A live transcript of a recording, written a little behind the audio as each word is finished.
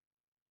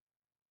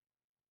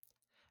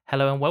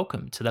Hello and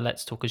welcome to the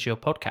Let's Talk Azure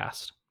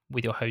podcast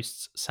with your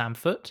hosts Sam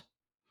Foote.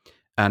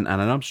 And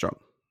Alan Armstrong.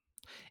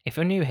 If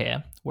you're new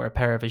here, we're a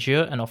pair of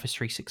Azure and Office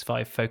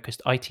 365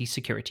 focused IT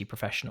security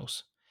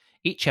professionals.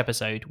 Each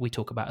episode, we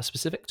talk about a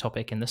specific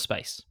topic in the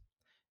space.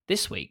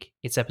 This week,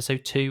 it's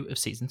episode 2 of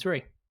season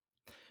 3.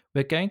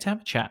 We're going to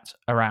have a chat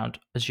around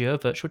Azure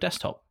Virtual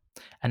Desktop,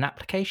 an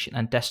application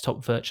and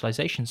desktop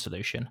virtualization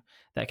solution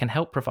that can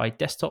help provide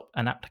desktop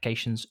and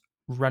applications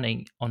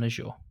running on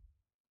Azure.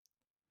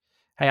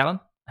 Hey, Alan,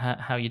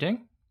 how are you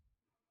doing?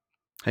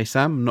 Hey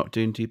Sam, I'm not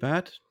doing too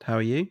bad. How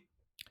are you?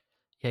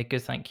 Yeah,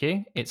 good, thank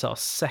you. It's our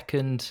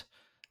second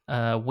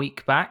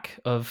week back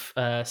of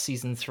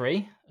season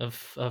 3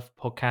 of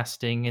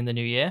podcasting in the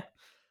new year.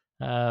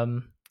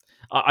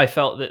 I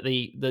felt that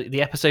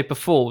the episode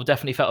before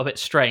definitely felt a bit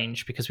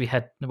strange because we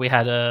had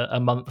a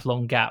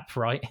month-long gap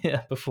right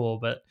before,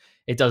 but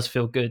it does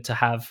feel good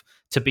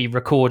to be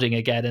recording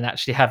again and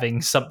actually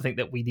having something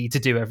that we need to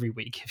do every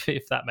week,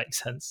 if that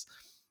makes sense.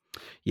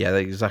 Yeah,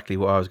 that's exactly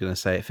what I was going to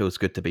say. It feels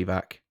good to be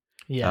back.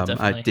 Yeah, I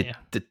definitely.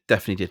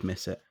 definitely did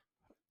miss it.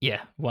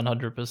 Yeah,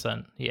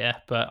 100%. Yeah,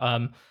 but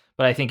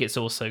I think it's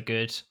also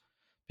good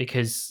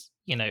because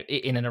in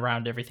and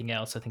around everything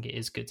else, I think it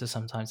is good to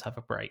sometimes have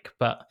a break.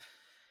 But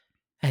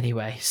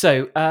anyway,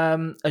 so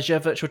Azure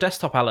Virtual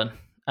Desktop, Alan.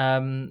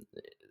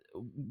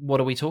 What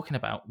are we talking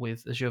about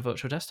with Azure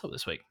Virtual Desktop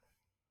this week?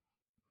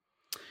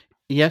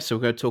 Yeah, so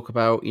we're going to talk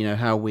about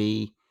how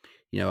we,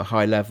 a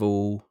high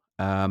level,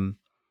 how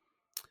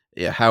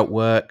it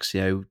works,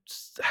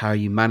 how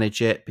you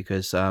manage it,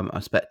 because I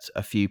expect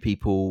a few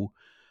people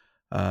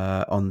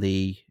on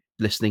the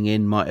listening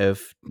in might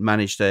have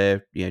managed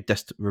their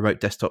remote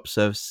desktop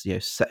service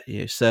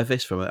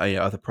service from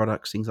other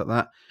products, things like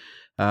that.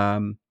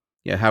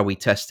 How we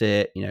test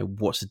it,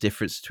 what's the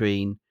difference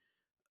between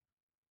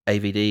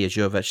AVD,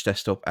 Azure Virtual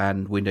Desktop,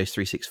 and Windows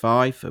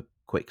 365. A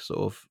quick sort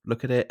of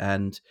look at it,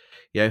 and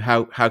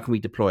how can we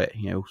deploy it?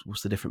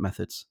 What's the different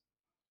methods?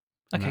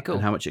 Okay, And cool.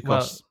 how much it Well,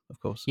 costs, of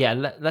course. yeah,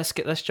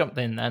 let's jump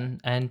in then.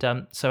 And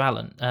so,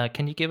 Alan,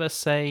 can you give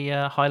us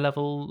a high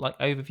level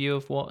overview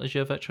of what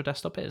Azure Virtual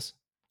Desktop is?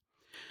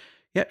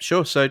 Yeah,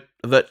 sure. So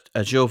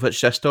Azure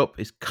Virtual Desktop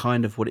is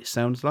kind of what it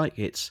sounds like.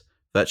 It's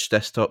virtual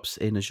desktops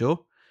in Azure.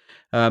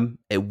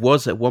 It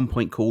was at one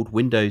point called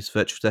Windows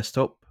Virtual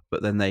Desktop,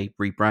 but then they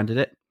rebranded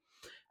it.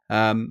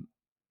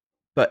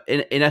 But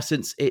in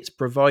essence, it's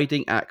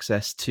providing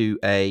access to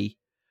a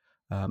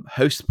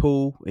host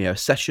pool, a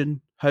session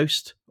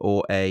host,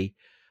 or a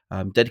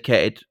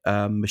dedicated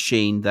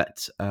machine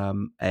that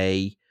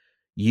a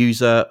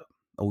user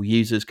or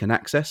users can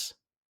access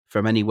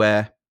from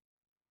anywhere.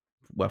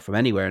 Well, from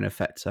anywhere in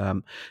effect.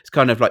 It's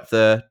kind of like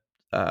the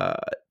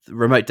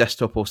remote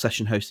desktop or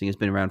session hosting has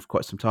been around for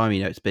quite some time.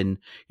 It's been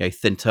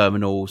thin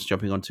terminals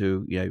jumping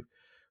onto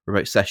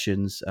remote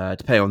sessions,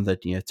 depending on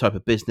the type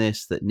of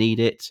business that need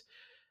it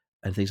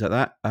and things like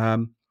that.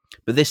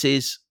 But this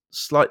is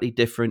slightly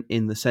different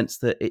in the sense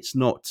that it's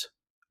not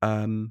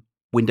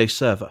Windows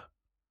Server.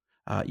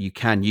 You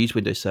can use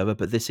Windows Server,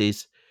 but this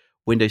is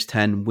Windows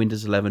 10,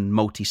 Windows 11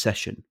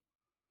 multi-session.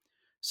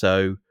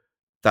 So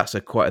that's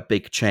quite a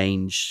big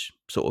change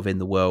sort of in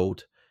the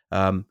world.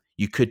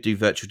 You could do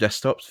virtual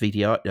desktops,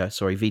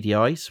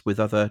 VDIs with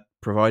other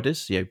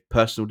providers,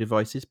 personal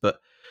devices, but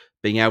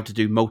being able to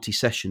do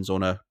multi-sessions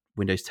on a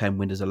Windows 10,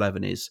 Windows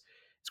 11 is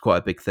quite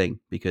a big thing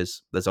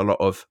because there's a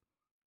lot of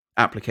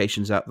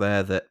applications out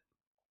there that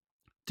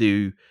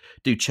do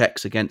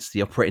checks against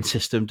the operating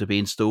system to be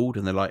installed,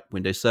 and they're like,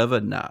 Windows Server,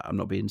 nah, I'm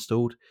not being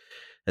installed,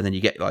 and then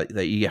you get like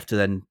that, you have to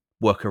then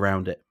work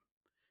around it.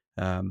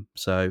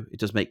 So it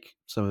does make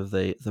some of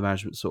the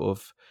management sort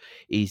of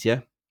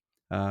easier.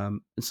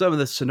 And some of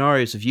the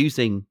scenarios of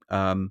using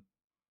Azure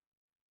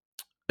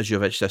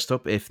Virtual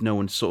Desktop, if no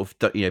one's sort of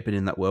been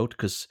in that world,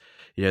 because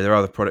there are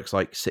other products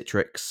like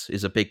Citrix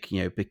is a big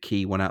big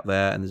key one out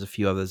there, and there's a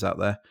few others out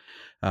there.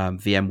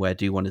 VMware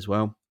do one as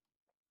well.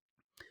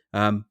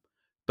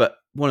 But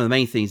one of the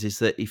main things is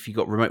that if you've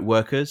got remote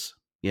workers,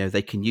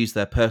 they can use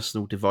their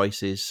personal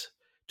devices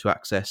to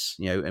access,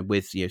 and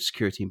with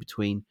security in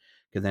between,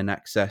 can then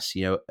access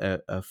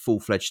a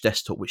full-fledged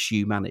desktop which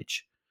you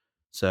manage.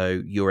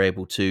 So you're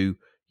able to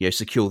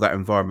secure that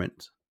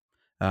environment.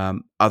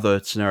 Other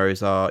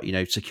scenarios are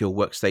secure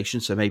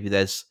workstations. So maybe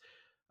there's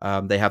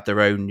they have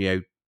their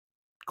own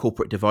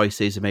corporate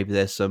devices, and maybe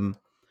there's some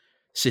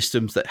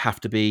systems that have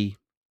to be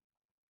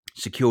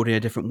secured in a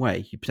different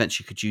way. You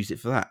potentially could use it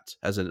for that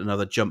as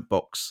another jump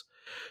box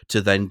to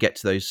then get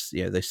to those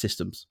those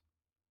systems.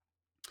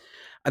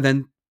 And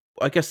then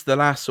I guess the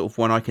last sort of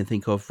one I can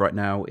think of right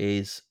now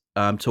is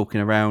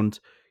talking around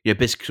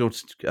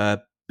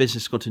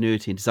business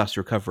continuity and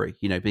disaster recovery.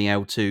 Being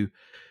able to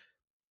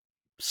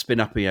spin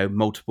up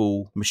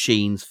multiple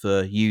machines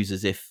for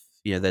users if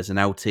there's an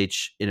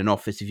outage in an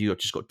office, if you've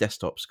just got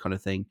desktops kind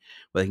of thing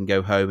where they can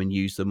go home and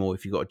use them, or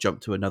if you've got to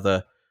jump to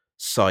another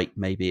site,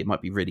 maybe it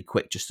might be really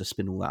quick just to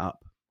spin all that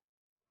up.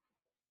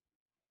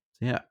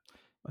 So, yeah,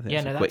 I think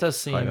Yeah, that's a no, that quick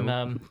does high seem.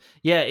 level.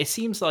 Yeah, it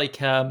seems like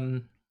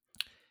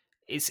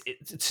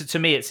to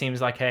me it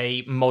seems like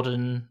a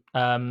modern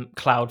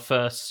cloud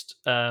first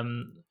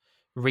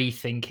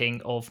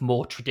rethinking of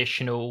more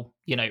traditional,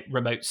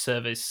 remote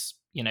service,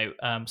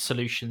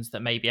 solutions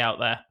that may be out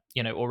there,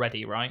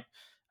 already, right?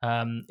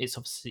 It's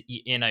obviously,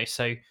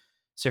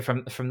 so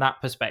from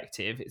that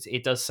perspective,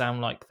 it does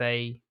sound like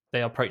they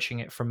are approaching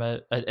it from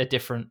a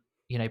different,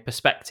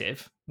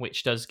 perspective,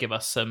 which does give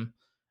us um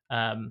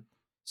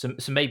some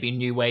maybe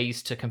new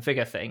ways to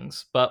configure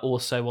things, but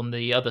also on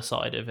the other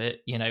side of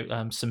it,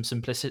 some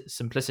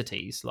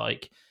simplicities,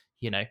 like,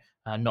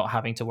 not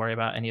having to worry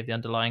about any of the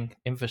underlying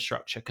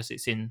infrastructure because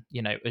it's in,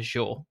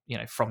 Azure,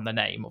 from the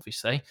name,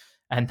 obviously.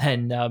 And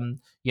then,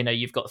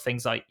 you've got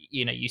things like,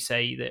 you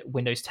say that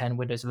Windows 10,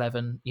 Windows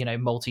 11,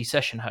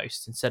 multi-session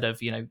hosts instead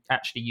of,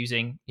 actually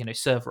using,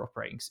 server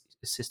operating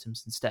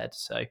systems instead.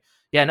 So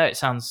yeah, no, it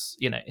sounds,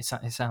 it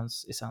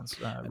sounds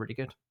really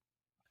good.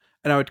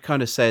 And I would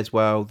kind of say as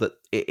well that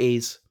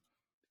it's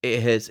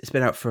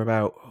been out for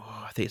about,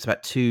 I think it's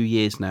about 2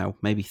 years now,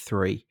 maybe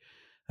three.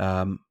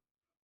 But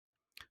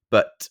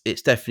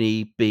it's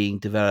definitely being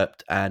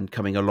developed and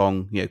coming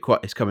along.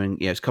 It's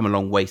come a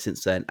long way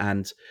since then,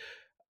 and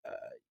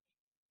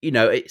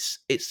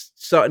it's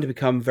starting to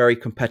become very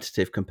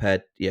competitive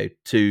compared,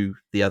 to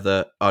the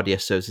other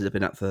RDS services that have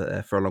been out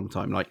there for a long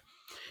time. Like,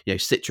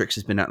 Citrix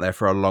has been out there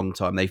for a long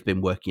time. They've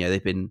been working.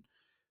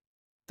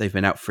 They've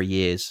been out for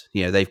years.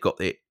 They've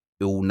got it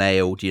all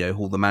nailed.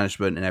 All the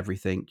management and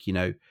everything.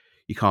 You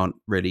can't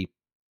really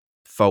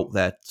fault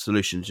their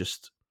solution.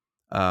 Just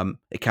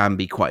it can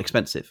be quite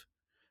expensive,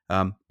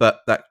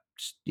 but that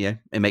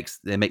they make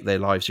their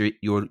lives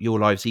your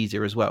lives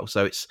easier as well.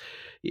 So it's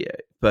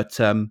but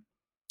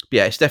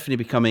it's definitely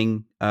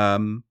becoming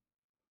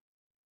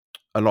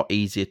a lot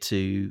easier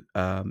to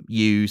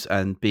use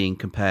and being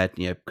compared,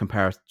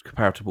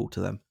 comparable to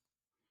them.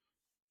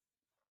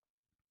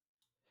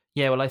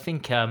 Yeah, well, I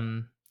think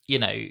you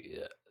know,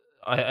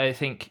 I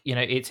think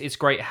it's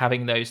great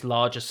having those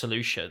larger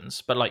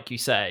solutions, but like you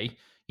say,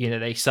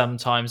 they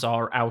sometimes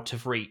are out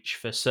of reach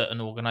for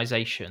certain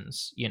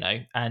organizations,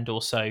 and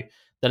also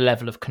the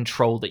level of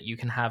control that you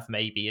can have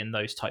maybe in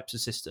those types of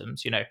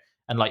systems,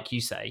 and like you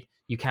say,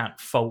 you can't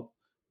fault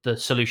the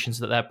solutions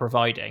that they're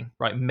providing,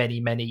 right?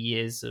 Many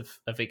years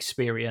of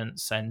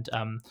experience and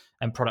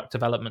product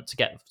development to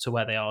get to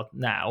where they are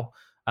now.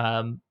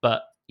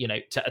 But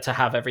to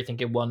have everything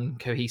in one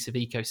cohesive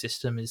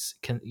ecosystem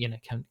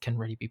can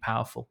really be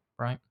powerful,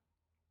 right?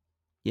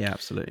 Yeah,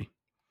 absolutely.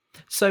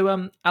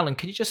 So Alan,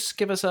 could you just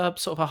give us a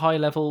sort of a high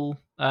level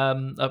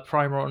a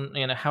primer on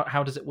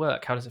how does it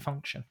work, how does it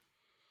function?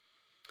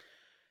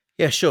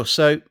 Yeah, sure.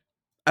 So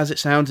as it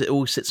sounds, it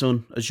all sits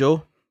on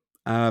Azure,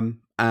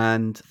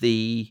 and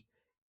the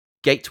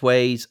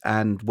gateways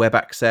and web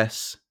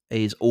access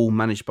is all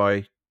managed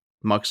by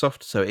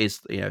Microsoft. So it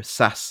is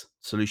SaaS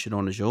solution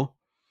on Azure.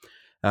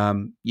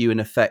 You in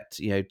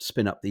effect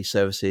spin up these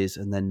services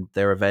and then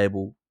they're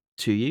available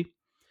to you.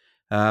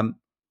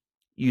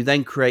 You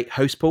then create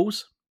host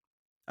pools,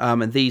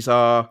 and these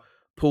are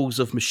pools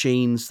of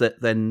machines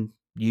that then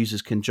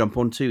users can jump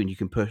onto, and you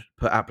can put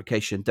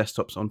application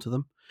desktops onto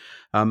them.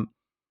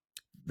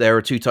 There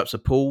are two types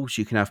of pools.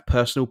 You can have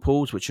personal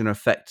pools, which in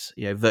effect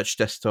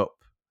virtual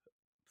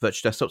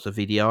desktops or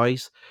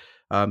VDIs.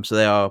 So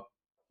they are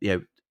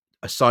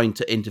assigned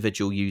to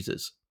individual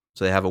users.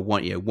 So they have a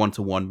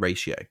one-to-one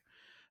ratio.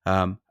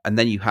 And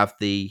then you have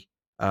the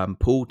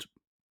pooled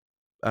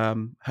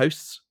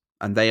hosts,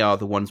 and they are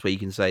the ones where you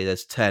can say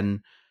there's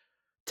 10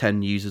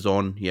 users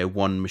on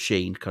one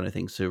machine kind of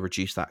thing, to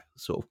reduce that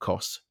sort of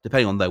cost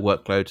depending on their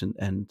workload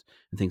and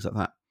things like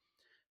that.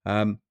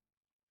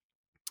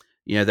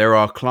 There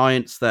are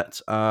clients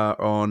that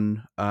are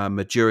on a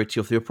majority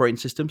of the operating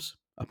systems.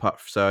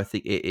 So I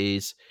think it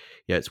is,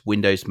 it's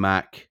Windows,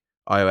 Mac,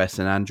 iOS,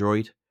 and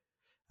Android,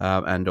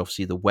 and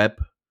obviously the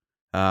web.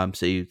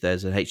 So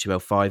there's an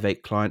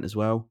HTML5.8 client as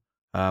well.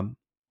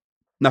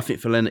 Nothing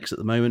for Linux at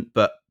the moment,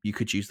 but you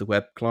could use the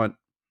web client.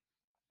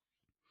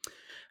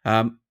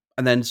 And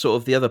then sort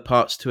of the other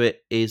parts to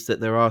it is that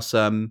there are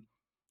some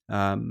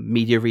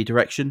media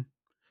redirection.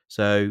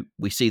 So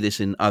we see this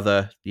in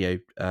other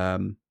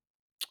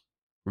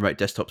remote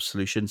desktop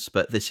solutions,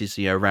 but this is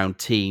around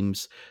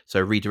Teams.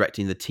 So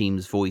redirecting the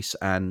Teams voice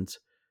and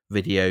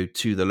video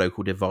to the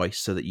local device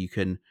so that you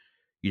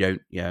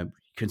don't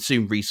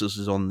consume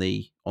resources on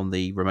the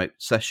remote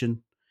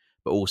session,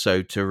 but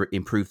also to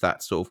improve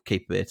that sort of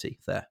capability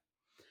there.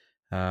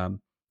 And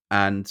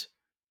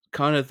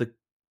kind of the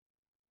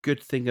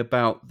good thing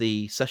about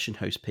the session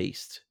host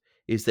piece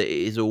is that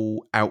it is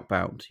all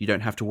outbound. You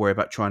don't have to worry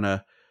about trying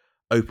to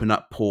open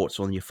up ports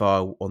on your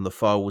file on the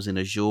firewalls in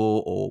Azure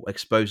or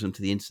expose them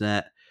to the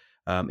internet.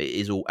 It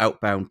is all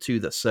outbound to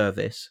the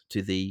service,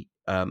 to the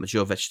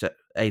Azure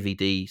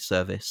AVD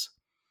service.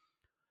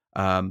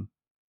 So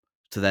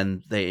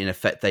then they, in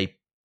effect, they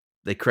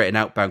create an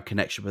outbound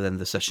connection, but then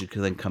the session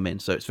can then come in.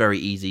 So it's very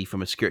easy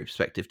from a security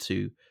perspective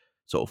to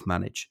sort of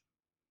manage.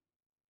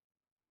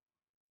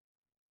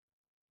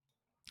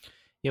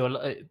 Yeah,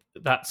 well,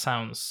 that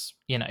sounds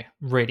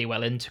really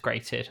well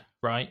integrated,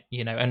 right?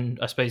 And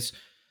I suppose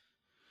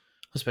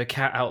I suppose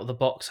cat out of the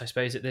box, I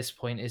suppose at this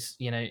point is,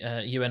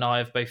 you and I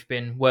have both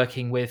been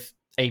working with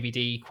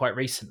AVD quite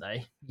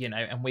recently,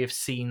 and we have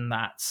seen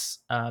that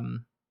I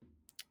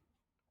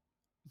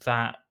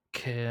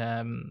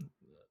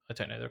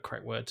don't know the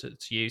correct word to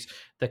use,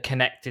 the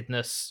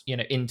connectedness,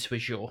 into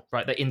Azure,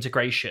 right? The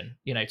integration,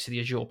 to the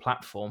Azure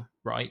platform,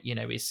 right?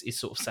 Is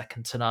sort of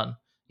second to none.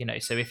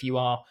 So if you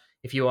are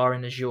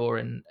in Azure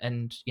and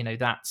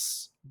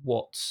that's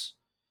what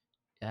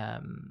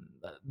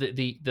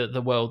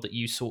the world that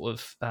you sort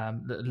of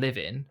live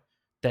in,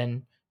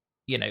 then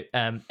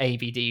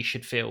AVD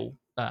should feel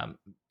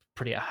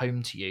pretty at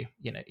home to you,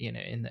 in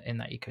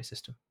that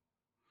ecosystem.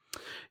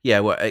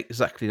 Yeah, well,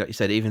 exactly like you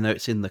said. Even though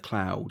it's in the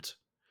cloud,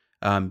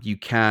 you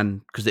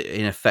can, because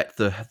in effect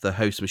the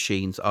host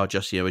machines are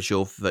just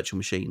Azure virtual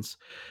machines,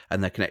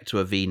 and they're connected to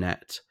a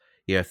VNet.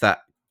 If that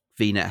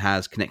VNet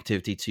has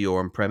connectivity to your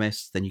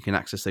on-premise, then you can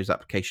access those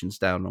applications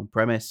down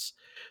on-premise,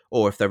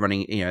 or if they're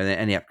running,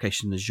 any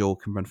application Azure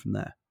can run from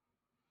there.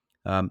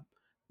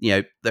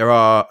 There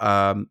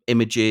are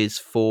images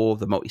for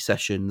the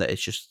multi-session that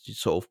is just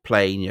sort of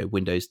plain,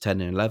 Windows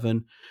 10 and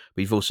 11.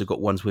 But you've also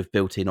got ones with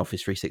built-in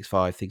Office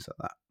 365, things like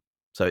that.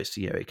 So it's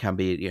it can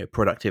be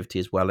productivity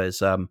as well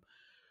as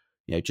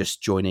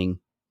just joining,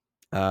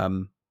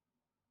 going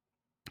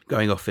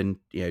off and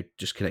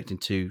just connecting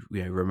to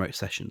remote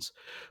sessions.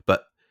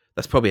 But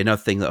that's probably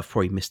another thing that I've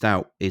probably missed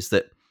out, is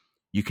that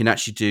you can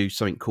actually do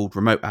something called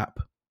Remote App,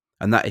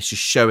 and that is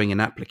just showing an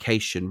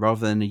application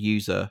rather than a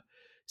user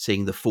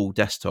seeing the full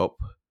desktop,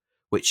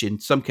 which in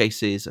some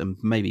cases and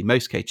maybe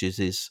most cases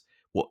is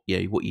what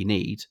you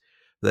need.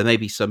 There may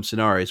be some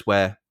scenarios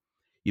where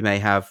you may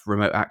have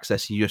remote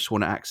access and you just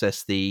want to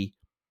access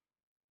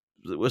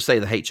we'll say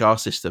the HR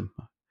system.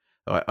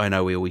 I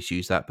know we always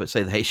use that, but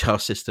say the HR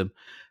system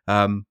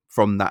from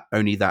that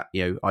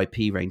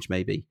IP range,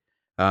 maybe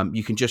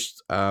you can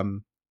just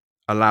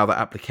allow that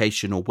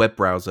application or web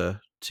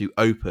browser to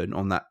open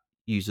on that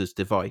user's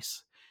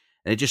device,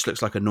 and it just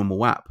looks like a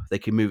normal app. They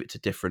can move it to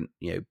different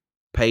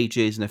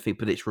pages and everything,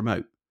 but it's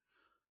remote,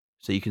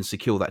 so you can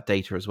secure that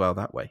data as well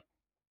that way.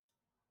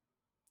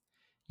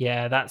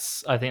 Yeah,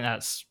 I think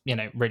that's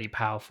really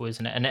powerful,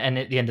 isn't it? And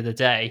at the end of the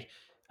day,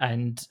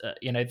 and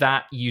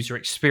that user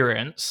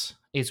experience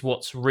is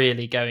what's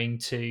really going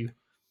to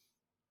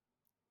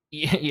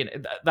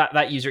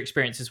that user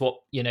experience is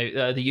what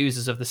the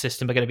users of the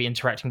system are going to be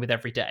interacting with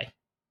every day,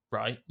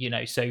 right?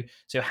 So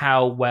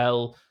how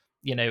well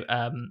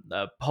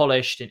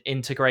polished and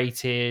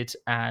integrated,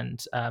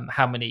 and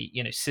how many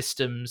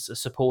systems are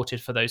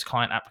supported for those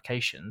client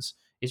applications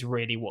is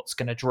really what's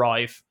going to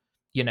drive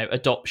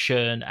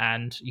adoption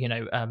and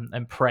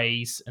and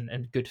praise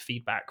and good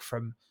feedback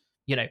from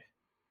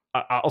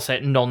I'll say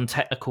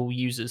non-technical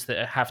users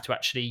that have to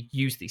actually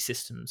use these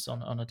systems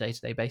on a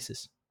day-to-day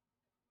basis.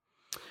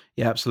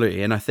 Yeah,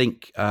 absolutely. And I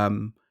think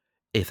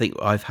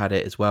I've had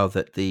it as well,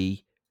 that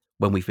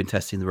when we've been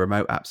testing the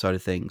remote app side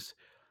of things,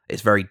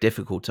 it's very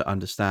difficult to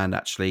understand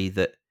actually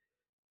that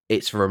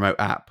it's a remote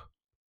app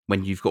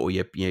when you've got all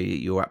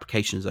your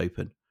applications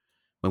open.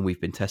 When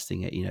we've been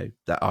testing it,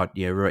 that are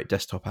remote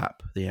desktop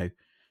app, so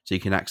you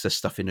can access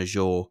stuff in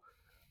Azure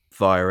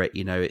via it.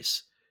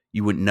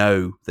 You wouldn't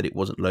know that it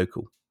wasn't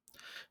local.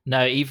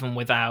 No, even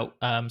without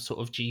sort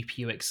of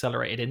GPU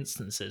accelerated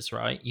instances,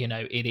 right?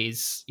 It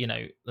is,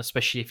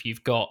 especially if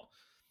you've got,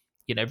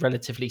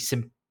 relatively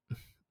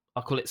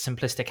I'll call it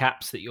simplistic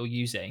apps that you're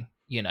using,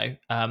 you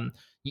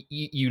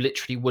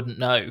literally wouldn't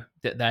know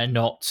that they're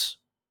not,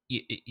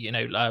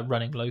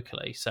 running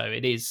locally. So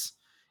it is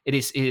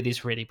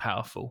really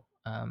powerful,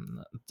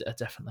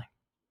 definitely.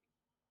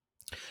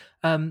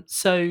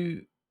 So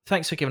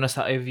thanks for giving us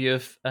that overview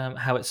of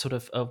how it sort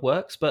of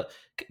works. But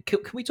can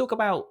we talk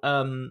about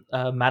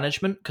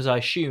management? Because I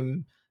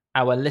assume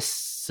our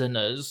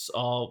listeners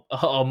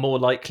are more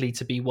likely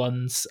to be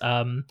ones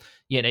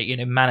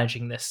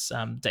managing this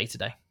day to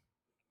day.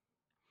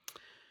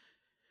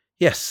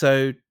 Yes.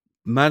 So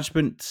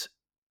management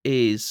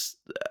is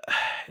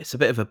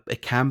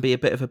it can be a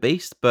bit of a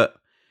beast, but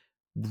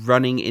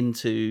running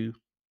into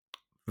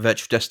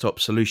virtual desktop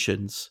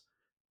solutions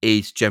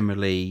is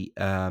generally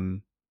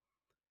can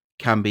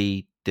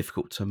be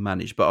difficult to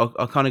manage. But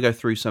I'll kind of go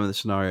through some of the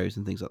scenarios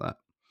and things like that.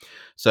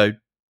 So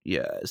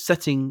yeah,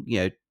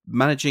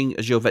 managing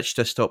Azure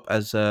Virtual Desktop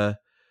as a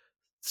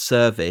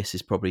service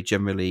is probably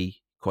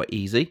generally quite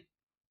easy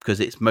because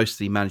it's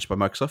mostly managed by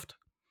Microsoft.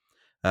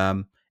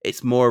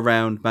 It's more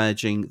around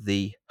managing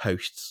the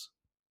hosts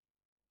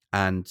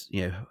and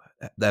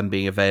them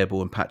being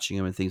available and patching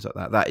them and things like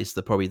that. That is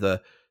probably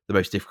the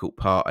most difficult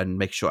part, and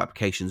making sure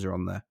applications are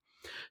on there.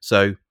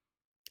 So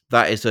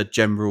that is a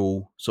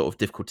general sort of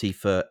difficulty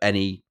for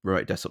any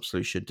remote desktop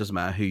solution. Doesn't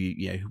matter who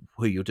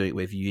who you're doing it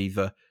with. You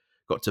either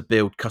got to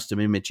build custom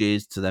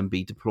images to then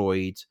be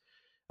deployed,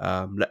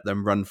 let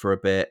them run for a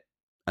bit,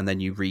 and then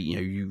you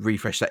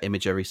refresh that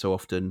image every so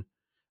often.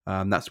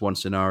 That's one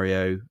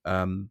scenario.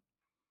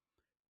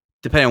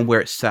 Depending on where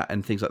it's sat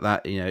and things like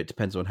that, it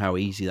depends on how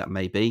easy that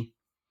may be.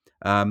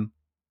 The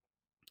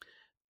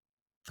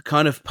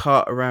kind of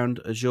part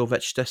around Azure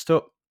Virtual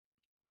Desktop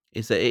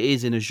is that it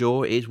is in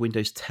Azure. It is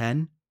Windows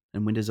 10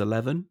 and Windows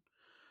 11.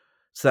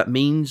 So that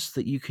means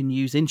that you can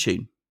use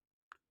Intune.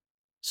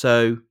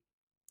 So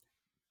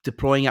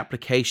deploying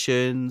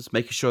applications,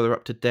 making sure they're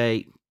up to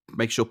date,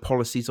 make sure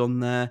policies on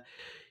there.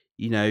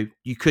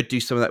 You could do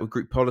some of that with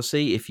group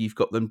policy if you've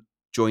got them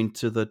joined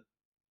to the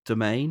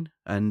domain,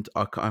 and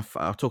I'll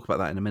talk about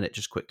that in a minute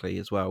just quickly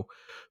as well.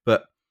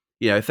 But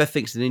if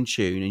everything's in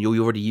Intune and you're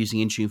already using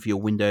Intune for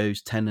your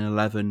Windows 10 and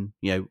 11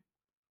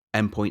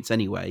 endpoints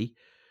anyway,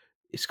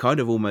 it's kind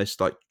of almost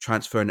like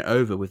transferring it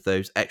over with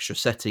those extra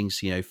settings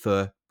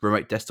for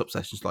remote desktop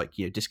sessions, like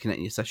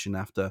disconnecting your session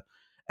after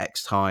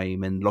X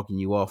time and logging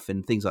you off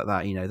and things like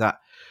that.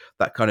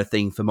 That kind of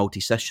thing for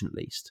multi-session at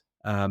least.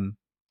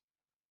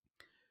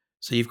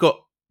 So you've got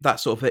that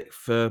sort of it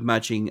for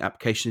managing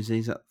applications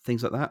and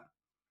things like that.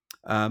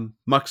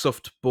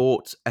 Microsoft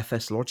bought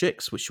FS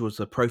Logics, which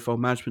was a profile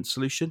management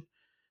solution.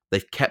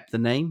 They've kept the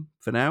name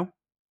for now,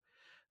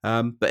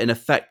 but in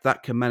effect,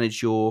 that can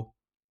manage the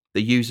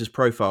user's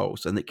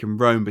profiles, and it can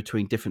roam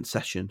between different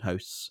session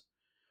hosts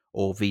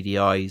or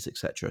VDIs,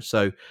 etc.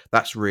 So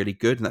that's really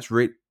good, and that's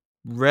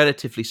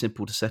relatively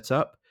simple to set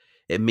up.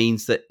 It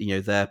means that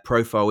their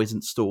profile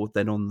isn't stored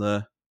then on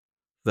the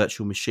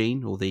virtual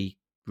machine or the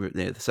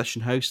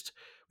session host,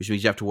 which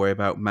means you have to worry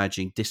about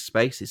managing disk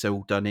space. It's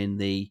all done in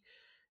the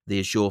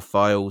Azure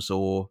files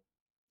or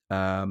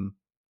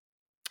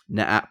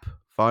NetApp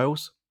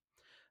files.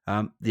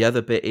 The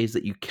other bit is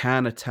that you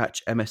can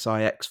attach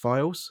MSIX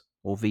files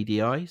or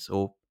VDIs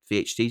or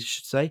VHDs, I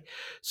should say.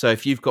 So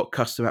if you've got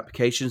custom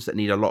applications that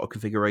need a lot of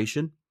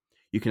configuration,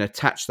 you can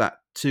attach that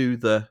to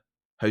the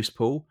host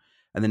pool,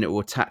 and then it will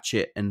attach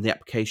it and the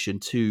application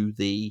to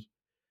the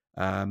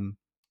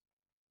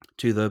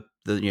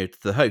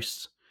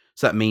hosts.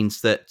 So that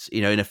means that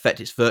in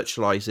effect it's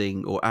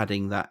virtualizing or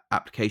adding that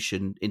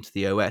application into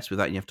the OS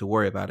without you have to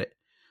worry about it.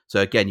 So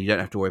again, you don't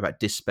have to worry about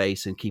disk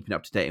space and keeping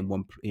up to date in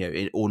one,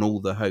 on all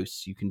the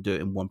hosts. You can do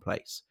it in one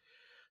place.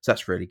 So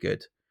that's really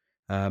good.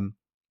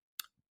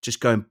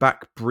 Just going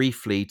back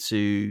briefly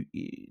to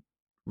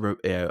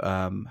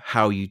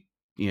how you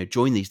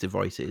join these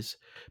devices,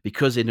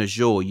 because in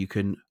Azure you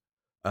can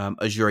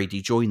Azure AD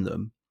join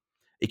them.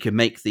 It can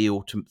make the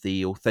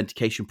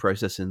authentication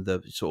process and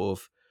the sort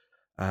of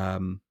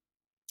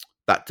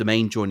that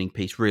domain joining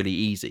piece really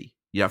easy.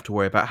 You don't have to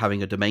worry about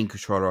having a domain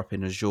controller up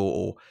in Azure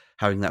or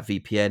having that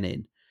VPN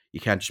in. You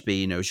can just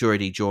be, Azure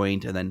AD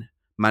joined and then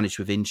managed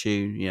with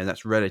Intune.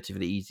 That's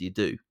relatively easy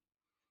to do.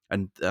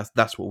 And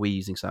that's what we're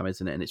using, Sam,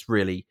 isn't it? And it's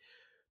really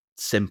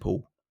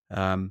simple.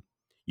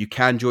 You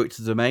can join it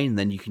to the domain, and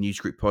then you can use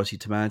group policy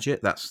to manage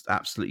it. That's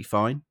absolutely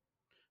fine.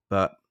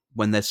 But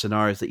when there's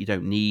scenarios that you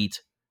don't need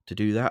to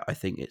do that, I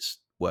think it's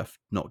worth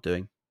not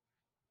doing.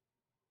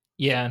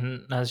 Yeah,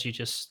 and as you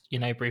just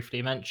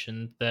briefly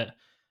mentioned, that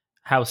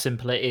how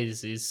simple it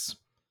is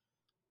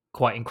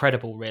quite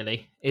incredible,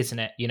 really, isn't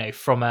it?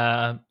 From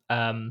a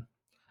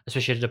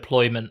especially a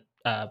deployment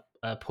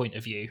point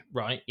of view,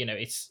 right?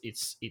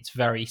 It's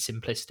very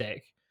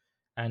simplistic,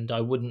 and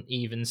I wouldn't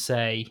even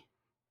say.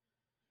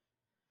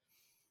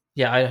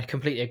 Yeah, I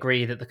completely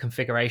agree that the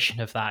configuration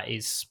of that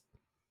is,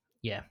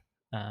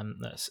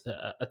 that's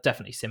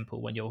definitely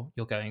simple when you're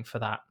going for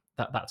that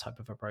type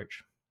of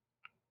approach.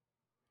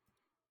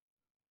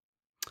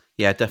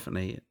 Yeah,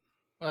 definitely.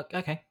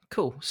 Okay,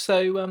 cool.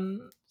 So,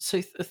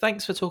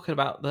 thanks for talking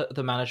about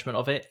the management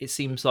of it. It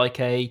seems like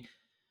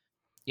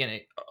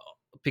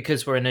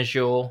because we're in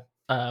Azure,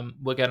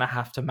 we're going to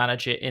have to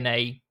manage it in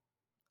a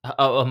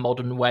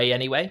modern way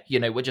anyway.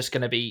 We're just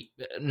going to be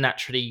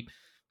naturally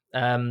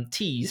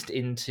teased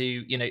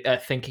into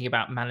thinking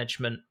about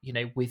management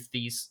with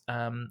these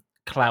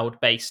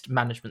cloud-based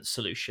management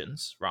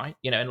solutions, right?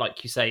 And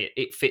like you say,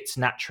 it fits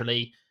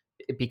naturally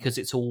because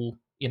it's all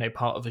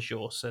part of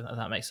Azure, so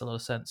that makes a lot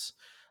of sense.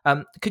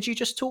 Could you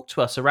just talk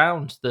to us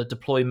around the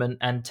deployment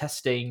and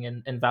testing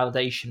and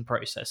validation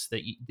process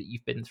that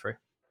you've been through?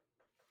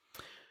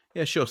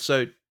 Yeah, sure.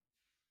 So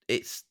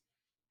it's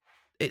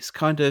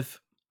kind of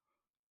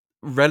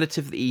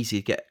relatively easy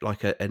to get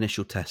like an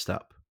initial test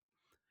up,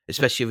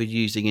 especially if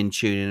you're using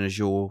Intune and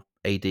Azure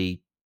AD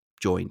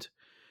joined.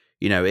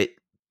 It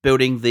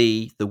building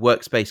the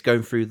workspace,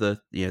 going through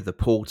the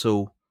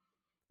portal,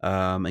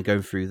 and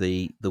going through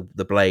the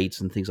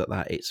blades and things like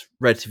that. It's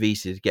relatively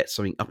easy to get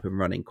something up and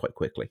running quite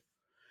quickly.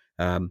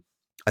 I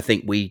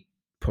think we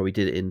probably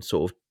did it in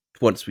sort of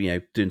once,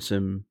 doing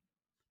some,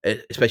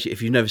 especially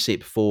if you've never seen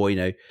it before,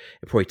 it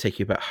probably take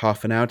you about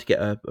half an hour to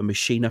get a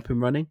machine up and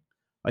running,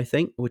 I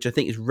think, which I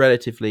think is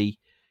relatively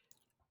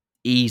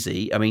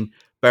easy. I mean,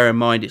 bear in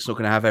mind, it's not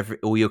going to have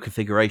all your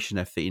configuration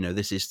effort.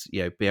 This is,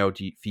 be able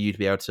to, for you to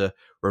be able to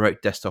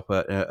remote desktop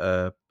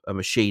a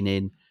machine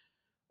in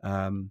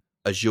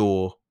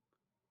Azure.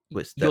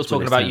 You're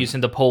talking about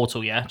using the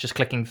portal, yeah? Just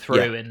clicking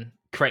through and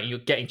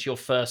getting to your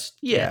first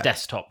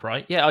desktop,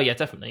 right? Yeah. Oh, yeah,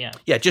 definitely. Yeah.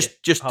 Yeah.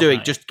 Just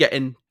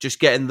getting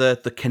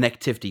the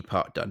connectivity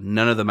part done.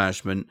 None of the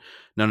management,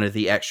 none of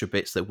the extra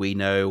bits that we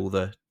know,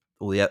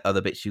 all the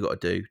other bits you got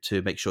to do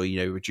to make sure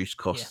reduce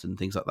costs and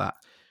things like that.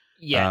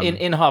 Yeah,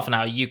 in half an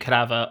hour, you could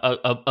have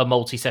a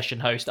multi-session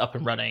host up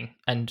and running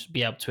and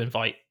be able to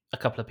invite a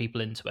couple of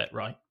people into it,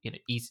 right?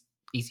 Easy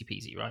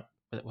peasy, right?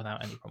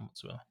 Without any problem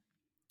whatsoever.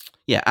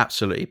 Yeah,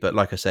 absolutely. But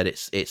like I said,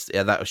 it's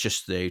that was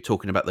just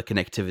talking about the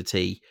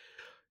connectivity,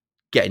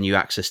 getting you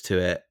access to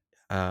it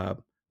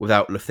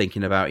without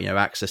thinking about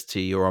access to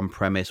your on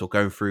premise or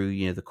going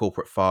through the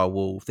corporate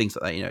firewall, things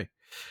like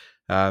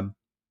that.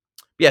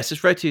 Yes,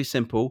 it's relatively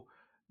simple.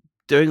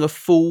 Doing a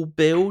full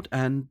build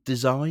and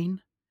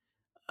design,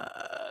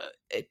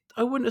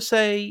 I wouldn't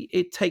say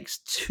it takes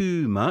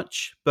too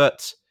much,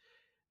 but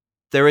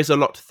there is a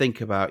lot to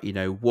think about.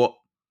 What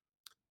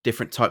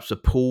different types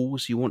of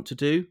pools you want to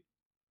do.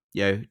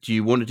 Do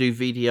you want to do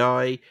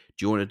VDI?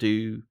 Do you want to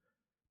do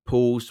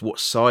pools?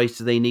 What size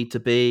do they need to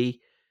be?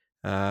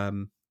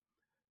 Talking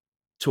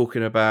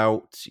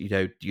about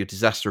your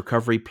disaster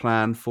recovery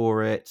plan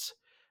for it,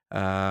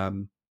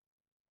 and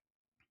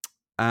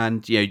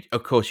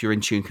of course your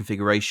Intune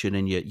configuration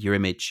and your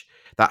image.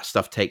 That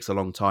stuff takes a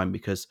long time,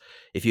 because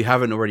if you're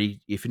not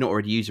already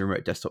using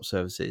remote desktop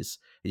services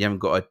and you haven't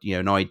got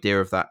an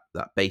idea of that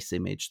base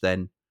image,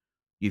 then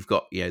you've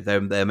got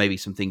there may be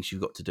some things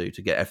you've got to do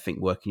to get everything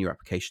working, your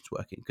applications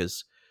working,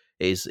 because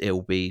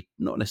it'll be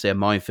not necessarily a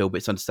minefield, but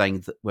it's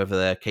understanding whether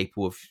they're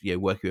capable of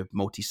working with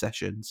multi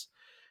sessions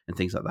and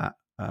things like that.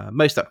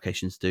 Most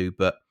applications do,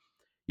 but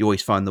you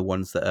always find the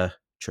ones that are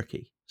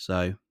tricky.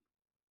 So,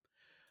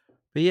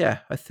 but yeah,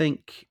 I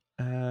think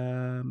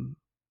I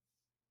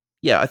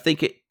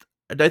think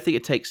I don't think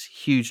it takes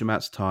huge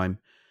amounts of time.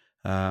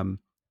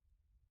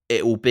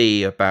 It will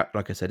be about,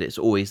 like I said, it's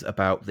always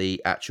about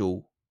the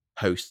actual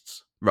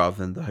hosts rather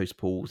than the host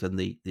pools and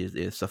the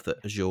stuff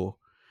that Azure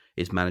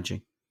is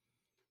managing.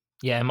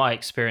 Yeah, in my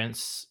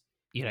experience,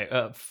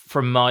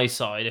 from my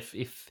side, if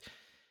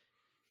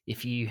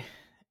you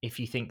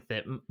think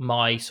that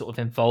my sort of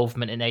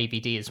involvement in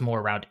AVD is more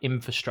around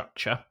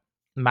infrastructure,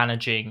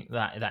 managing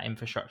that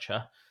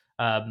infrastructure,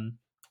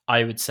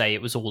 I would say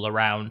it was all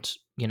around,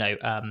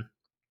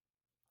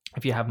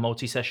 if you have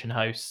multi-session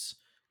hosts,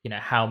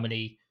 how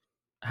many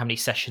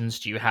sessions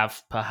do you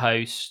have per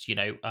host?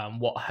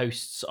 What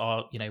hosts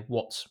are,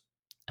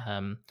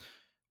 um,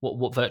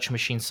 what virtual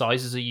machine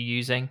sizes are you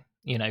using?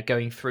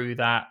 Going through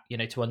that,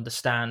 to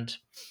understand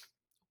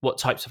what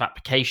types of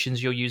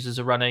applications your users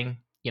are running.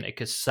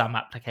 Because some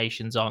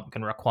applications aren't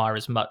going to require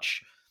as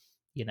much,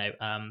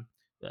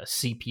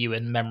 CPU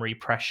and memory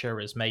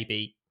pressure as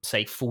maybe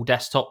say full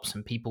desktops,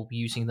 and people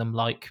using them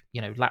like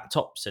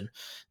laptops, and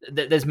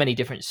there's many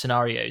different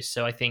scenarios.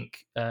 So I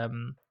think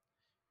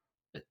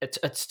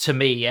it's to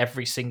me,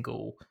 every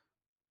single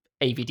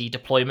AVD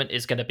deployment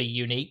is going to be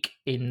unique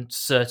in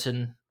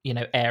certain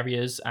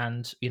areas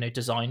and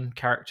design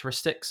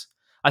characteristics.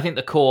 I think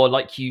the core,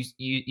 like you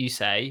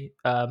say,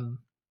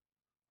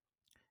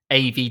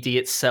 AVD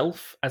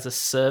itself as a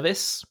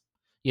service,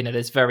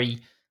 there's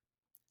very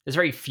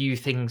few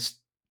things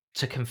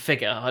to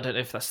configure. I don't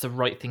know if that's the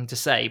right thing to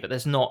say, but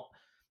there's not,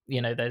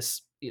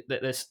 there's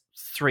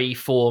three,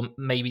 four,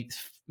 maybe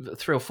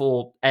 3 or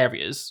 4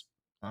 areas.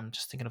 I'm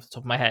just thinking off the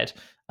top of my head,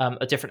 are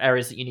different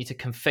areas that you need to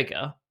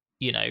configure,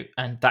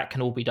 and that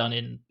can all be done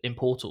in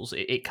portals.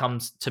 It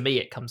comes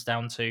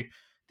down to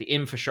the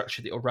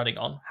infrastructure that you're running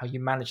on, how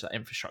you manage that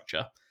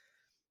infrastructure.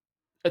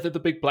 And then the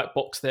big black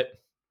box that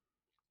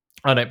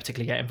I don't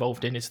particularly get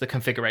involved in is the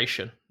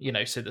configuration,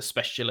 so the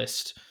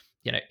specialist,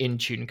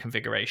 Intune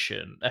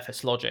configuration,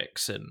 FS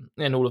Logics,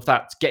 and all of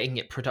that, getting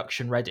it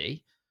production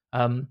ready.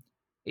 Um,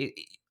 it,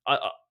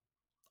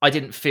 I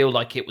didn't feel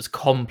like it was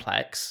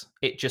complex.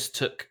 It just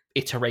took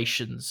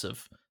iterations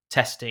of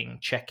testing,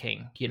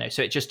 checking,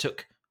 so it just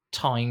took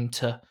time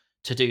to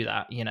do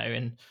that,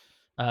 and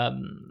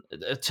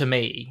to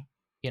me,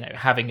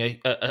 having a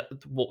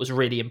what was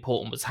really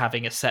important was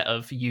having a set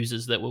of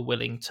users that were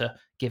willing to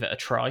give it a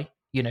try,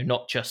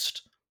 not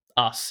just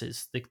us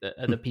as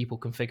the people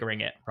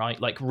configuring it, right?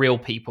 Like real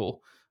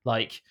people,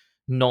 like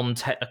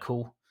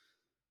non-technical.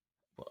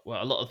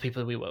 Well, a lot of the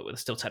people we work with are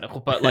still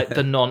technical, but like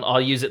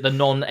I'll use it, the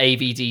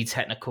non-AVD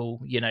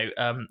technical,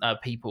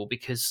 people,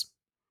 because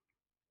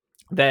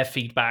their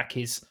feedback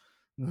is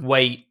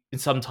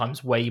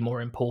sometimes way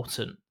more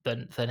important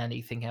than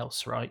anything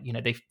else, right?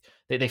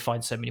 They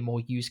find so many more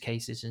use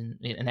cases and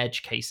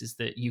edge cases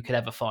that you could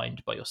ever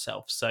find by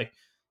yourself. So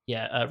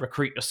yeah,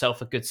 recruit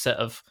yourself a good set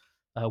of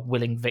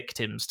willing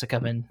victims to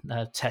come and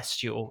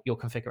test your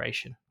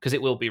configuration, because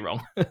it will be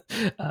wrong.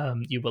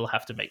 You will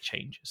have to make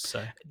changes. So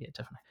yeah,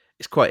 definitely.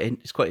 It's quite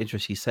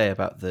interesting you say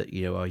about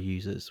our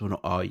users, well,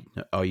 not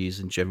our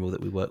users in general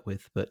that we work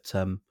with, but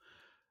some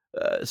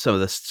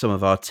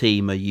of our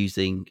team are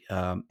using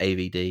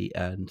AVD,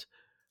 and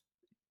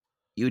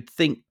you would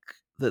think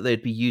that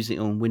they'd be using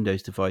it on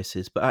Windows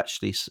devices, but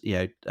actually,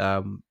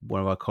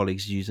 one of our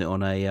colleagues is using it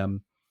on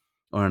an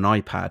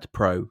iPad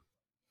Pro.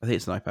 I think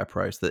it's an iPad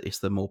Pro. It's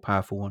the more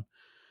powerful one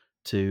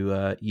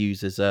to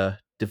use as a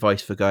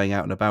device for going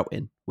out and about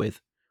with,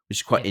 which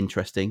is quite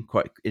interesting.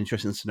 Quite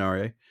interesting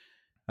scenario.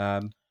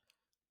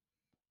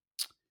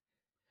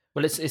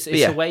 Well, it's But it's a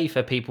yeah, way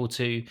for people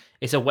to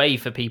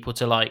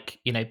like,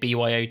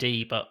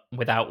 BYOD, but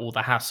without all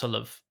the hassle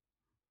of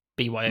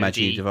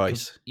managing your BYOD.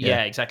 device. Yeah,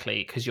 Yeah,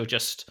 exactly. Because you're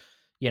just,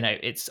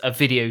 it's a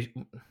video.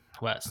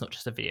 Well, it's not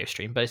just a video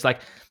stream, but it's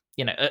like,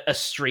 a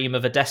stream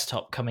of a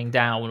desktop coming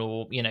down,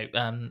 or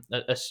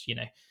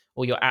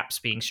all your apps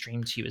being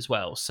streamed to you as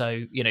well.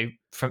 So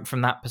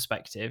from that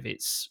perspective,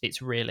 it's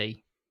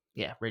really,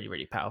 yeah, really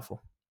really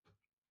powerful.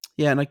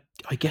 yeah, and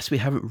I guess we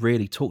haven't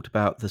really talked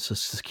about the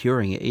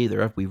securing it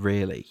either, have we?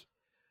 Really?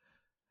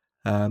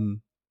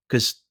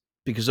 Because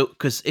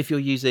because if you're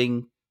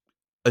using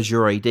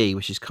Azure AD,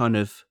 which is kind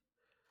of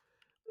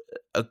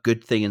a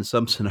good thing in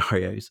some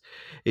scenarios,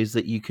 is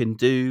that you can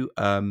do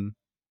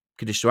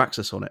conditional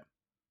access on it.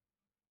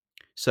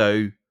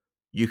 So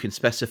you can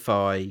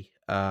specify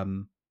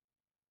one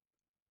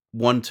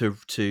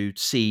to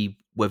see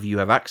whether you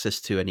have access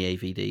to any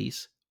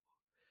AVDs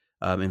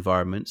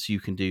environments. You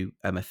can do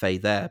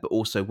MFA there, but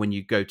also when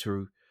you go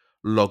to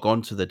log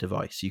onto the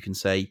device, you can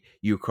say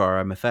you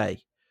require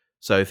MFA.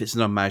 So if it's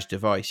an unmanaged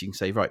device, you can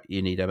say, right,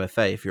 you need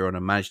MFA. If you're on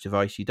a managed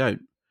device, you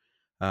don't.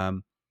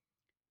 Um,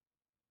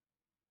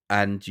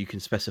 and you can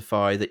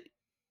specify that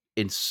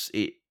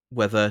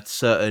whether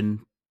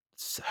certain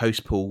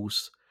host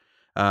pools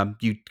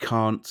you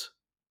can't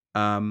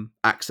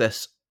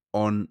access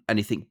on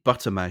anything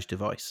but a managed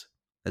device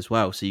as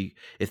well. So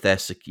if they're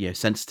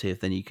sensitive,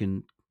 then you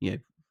can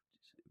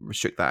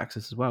restrict that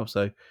access as well.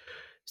 So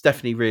it's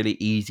definitely really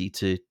easy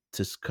to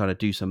kind of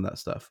do some of that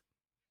stuff.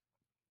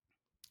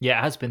 Yeah,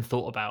 it has been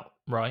thought about,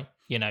 right?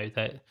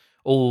 That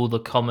all the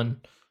common,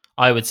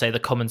 I would say, the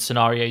common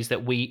scenarios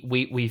that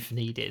we've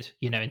needed,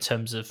 in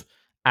terms of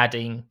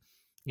adding,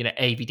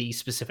 AVD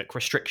specific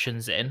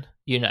restrictions in,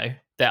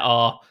 that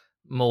are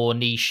more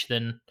niche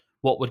than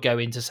what would go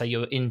into, say,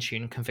 your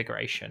Intune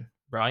configuration,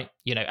 right?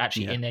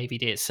 Actually Yeah, in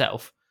AVD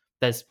itself,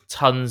 there's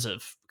tons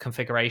of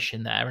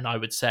configuration there, and I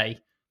would say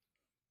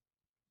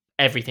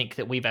everything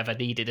that we've ever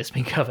needed has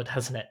been covered,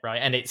 hasn't it? Right,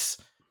 and it's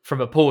from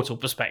a portal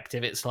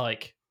perspective, it's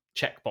like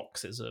check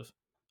boxes of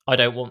I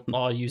don't want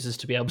our users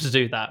to be able to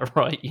do that,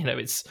 right?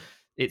 It's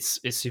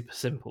super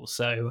simple.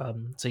 So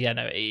yeah,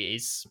 no, it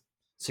is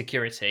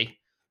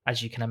security,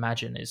 as you can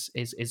imagine, is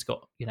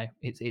got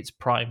it's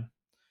prime,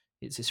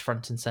 it's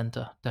front and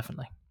center,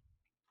 definitely.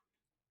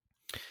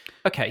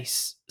 Okay,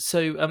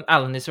 so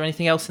Alan, is there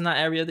anything else in that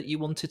area that you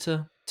wanted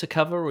to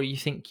cover, or you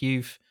think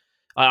you've?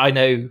 I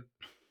know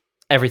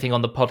everything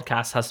on the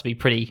podcast has to be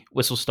pretty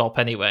whistle stop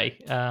anyway.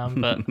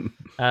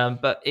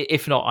 But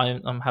if not,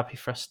 I'm happy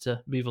for us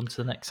to move on to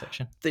the next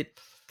section. the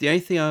only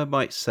thing I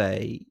might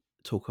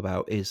talk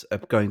about is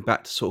going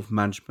back to sort of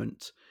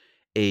management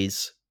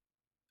is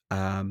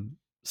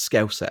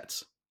scale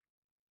sets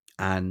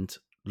and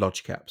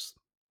logic apps.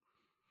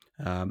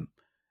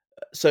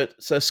 So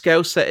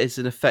scale set is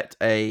in effect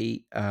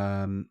a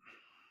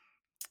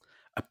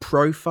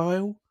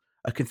profile,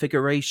 a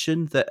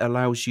configuration that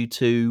allows you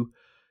to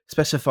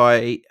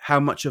specify how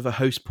much of a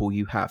host pool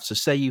you have. So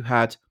say you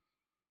had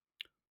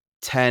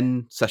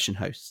 10 session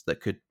hosts that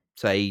could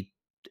say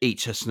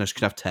each session host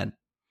could have 10.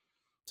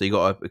 So you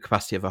got a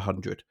capacity of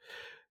 100.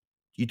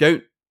 You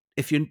don't,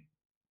 if you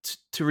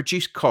to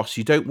reduce costs,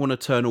 you don't want to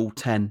turn all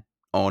 10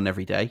 on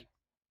every day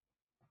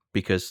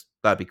because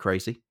that'd be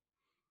crazy.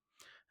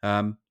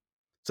 So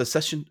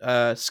session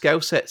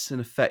scale sets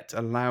in effect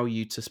allow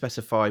you to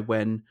specify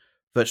when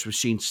virtual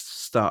machines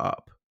start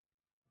up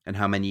and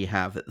how many you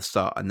have at the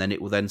start, and then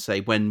it will then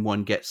say when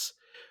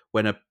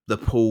the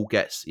pool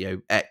gets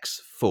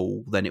X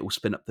full, then it will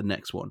spin up the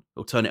next one.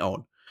 It'll turn it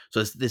on.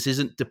 So this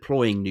isn't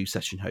deploying new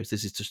session hosts.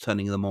 This is just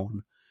turning them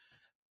on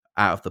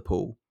out of the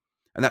pool,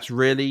 and that's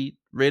really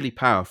really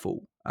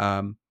powerful.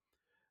 The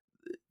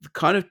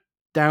kind of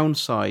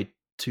downside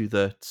to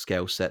the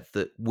scale set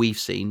that we've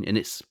seen, and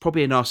it's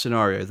probably in our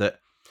scenario that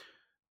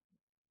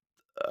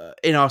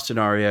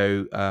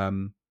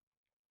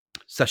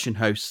session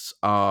hosts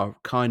are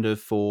kind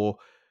of for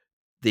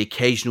the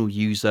occasional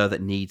user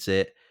that needs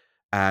it,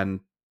 and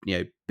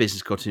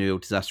business continuity or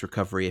disaster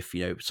recovery if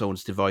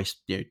someone's device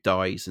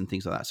dies and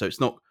things like that. So it's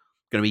not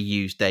going to be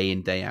used day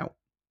in day out.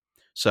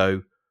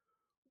 So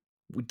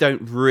we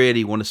don't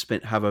really want to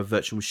have a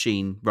virtual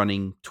machine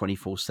running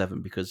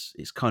 24/7 because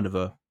it's kind of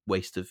a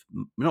waste of,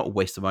 not a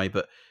waste of money,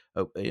 but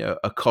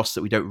a cost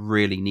that we don't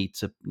really need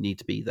to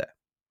be there.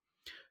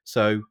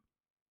 So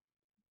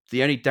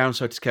the only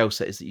downside to scale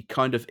set is that you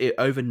kind of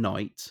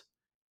overnight,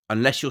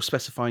 unless you're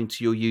specifying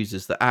to your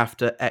users that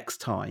after X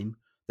time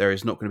there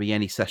is not going to be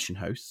any session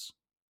hosts,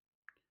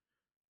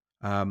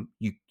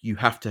 you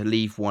have to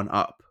leave one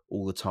up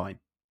all the time. And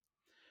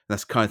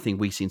that's the kind of thing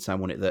we see in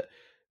Sam on it, that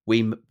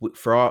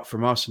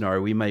from our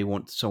scenario, we may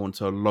want someone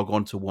to log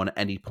on to one at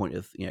any point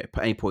in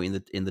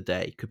the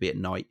day. It could be at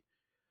night,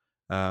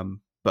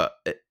 but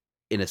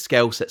in a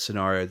scale set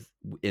scenario,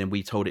 and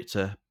we told it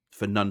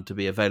for none to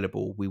be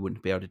available, we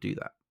wouldn't be able to do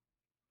that.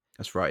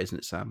 That's right, isn't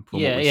it, Sam?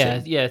 From what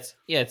we're seeing.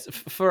 It's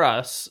for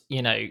us,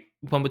 when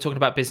we're talking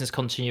about business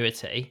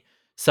continuity,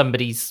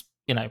 somebody's,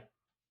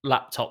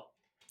 laptop,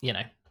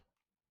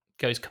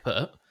 goes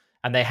kaput,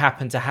 and they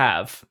happen to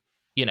have,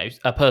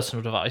 a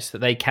personal device that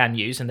they can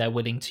use and they're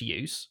willing to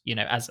use,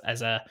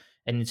 as an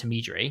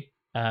intermediary,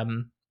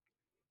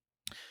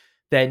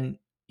 then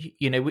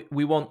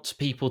we want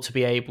people to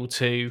be able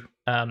to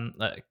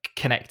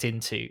connect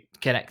into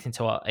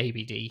our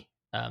ABD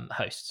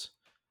hosts.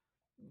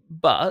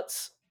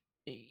 But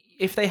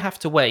if they have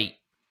to wait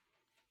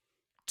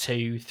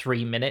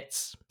 2-3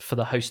 minutes for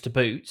the host to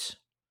boot,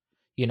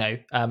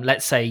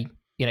 let's say,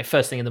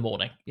 first thing in the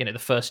morning, the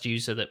first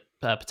user that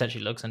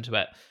potentially logs into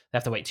it, they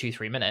have to wait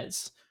 2-3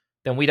 minutes,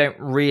 then we don't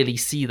really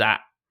see that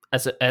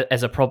as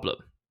a problem,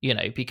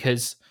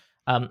 because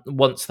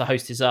once the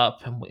host is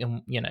up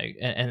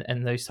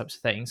and those types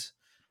of things.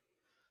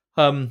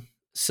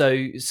 So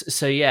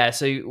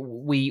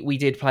we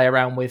did play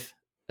around with,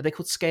 are they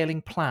called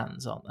scaling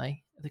plans, aren't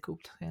they? Are they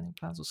called scaling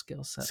plans or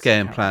scale sets?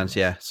 Scaling plans,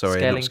 yeah. Sorry,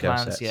 scaling not scale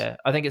plans, sets. yeah.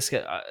 I think it's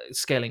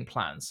scaling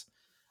plans.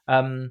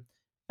 And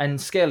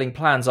scaling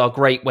plans are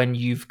great when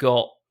you've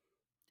got,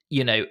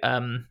 maybe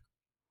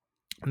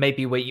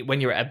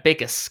when you're at a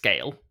bigger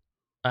scale,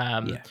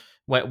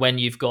 when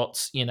you've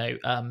got,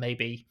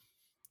 maybe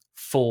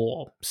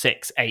 4,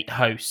 6, 8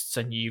 hosts,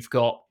 and you've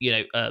got,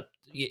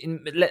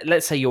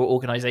 let's say your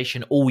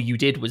organization, all you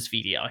did was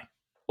VDI,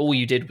 all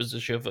you did was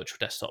Azure Virtual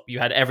Desktop. You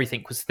had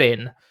everything was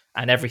thin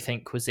and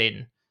everything was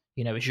in,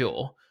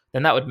 Azure.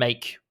 Then that would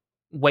make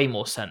way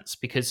more sense,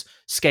 because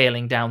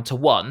scaling down to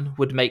 1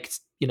 would make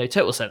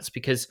total sense,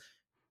 because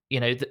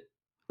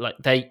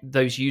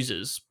those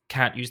users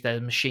can't use their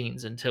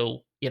machines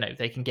until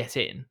they can get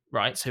in,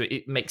 right? So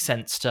it makes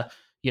sense to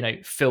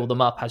fill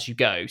them up as you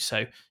go.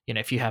 So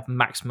if you have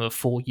maximum of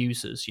 4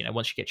 users,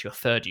 once you get to your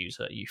 3rd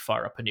user, you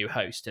fire up a new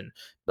host, and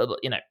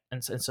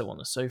and so on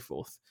and so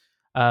forth.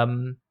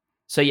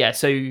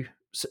 Scaling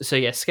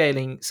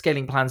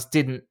plans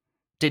didn't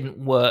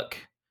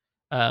work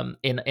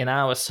in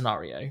our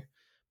scenario,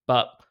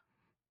 but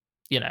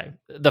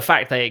the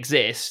fact they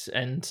exist,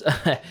 and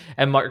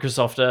and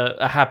Microsoft are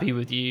happy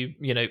with you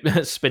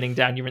spinning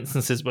down your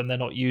instances when you're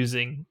not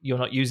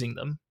using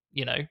them,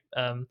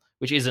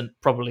 which isn't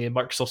probably in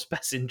Microsoft's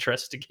best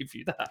interest to give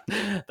you that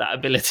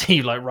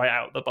ability like right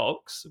out of the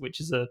box,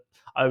 which is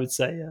I would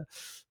say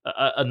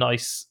a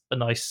nice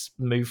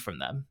move from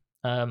them.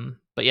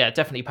 But yeah,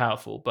 definitely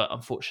powerful, but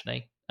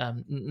unfortunately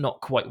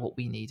not quite what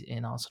we need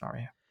in our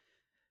scenario.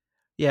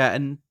 Yeah,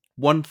 and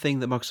one thing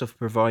that Microsoft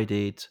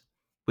provided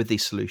with the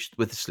solution,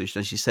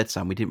 as you said,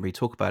 Sam, we didn't really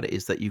talk about it,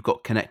 is that you've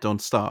got Connect on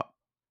Start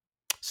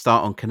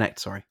on Connect,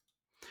 sorry.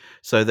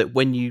 So that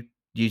when you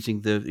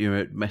using the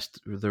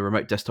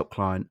remote desktop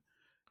client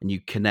and you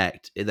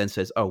connect, it then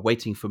says, oh,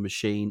 waiting for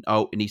machine.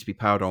 Oh, it needs to be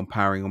powered on,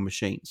 powering on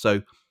machine.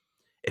 So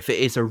if it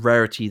is a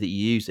rarity that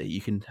you use it,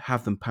 you can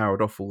have them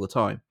powered off all the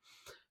time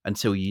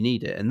until you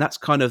need it. And that's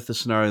kind of the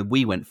scenario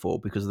we went for,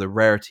 because of the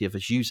rarity of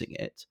us using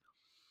it,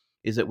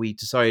 is that we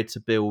decided to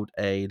build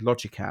a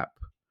Logic app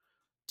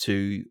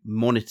to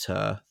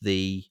monitor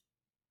the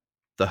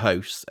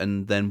hosts,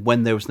 and then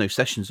when there was no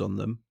sessions on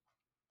them,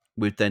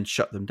 we'd then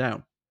shut them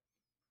down.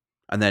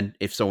 And then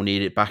if someone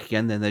needed it back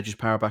again, then they just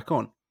power back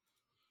on.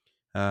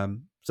 So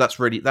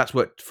that's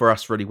worked for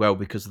us really well,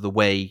 because of the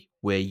way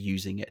we're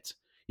using it.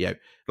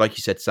 Like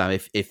you said, Sam,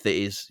 if there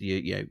is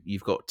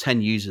you've got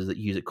 10 users that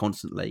use it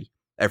constantly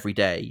every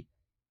day,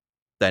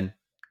 then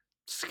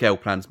scale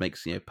plans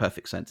makes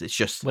perfect sense. It's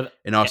just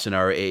in our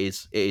scenario,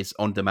 it is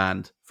on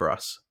demand for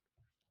us.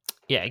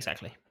 Yeah,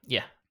 exactly.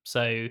 Yeah.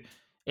 So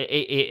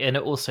it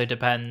also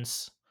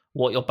depends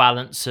what your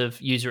balance of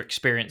user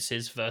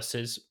experiences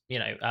versus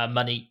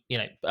money,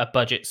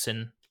 budgets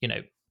and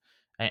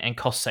and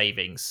cost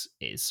savings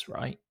is,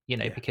 right?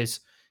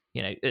 Because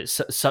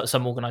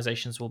some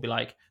organizations will be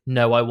like,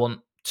 no, I want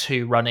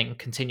 2 running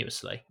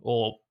continuously,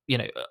 or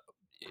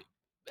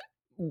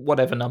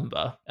whatever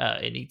number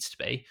it needs to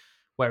be.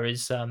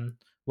 Whereas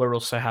we're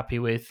also happy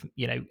with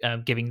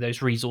giving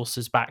those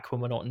resources back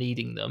when we're not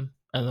needing them,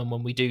 and then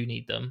when we do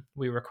need them,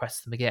 we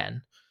request them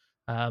again.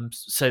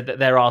 So that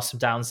there are some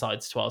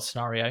downsides to our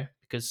scenario,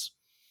 because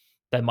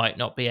there might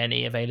not be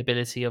any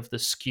availability of the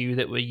SKU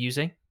that we're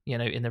using,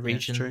 in the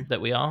region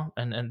that we are,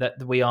 and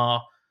that we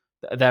are.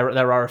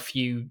 There are a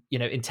few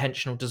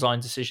intentional design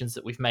decisions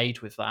that we've made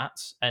with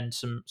that, and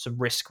some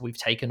risk we've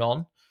taken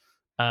on.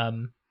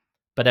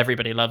 But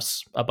everybody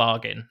loves a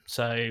bargain,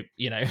 so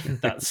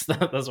that's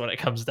what it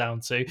comes down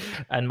to.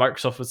 And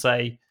Microsoft would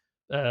say,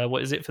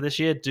 what is it for this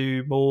year?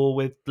 Do more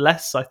with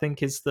less, I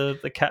think, is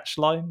the catch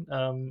line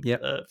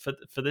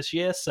for this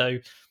year. So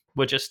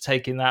we're just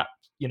taking that,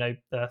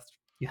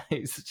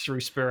 through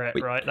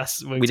spirit, right?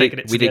 We're taking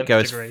it to the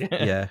nth degree.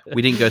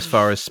 We didn't go as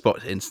far as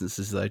Spot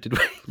instances, though, did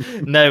we?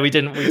 No, we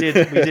didn't.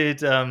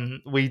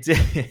 We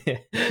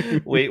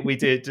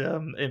did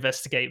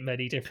investigate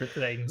many different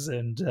things,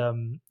 and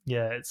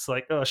it's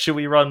like, oh, should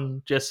we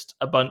run just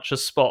a bunch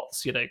of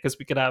spots? Because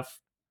we could have,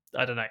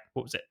 I don't know,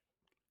 what was it,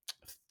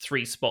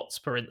 3 spots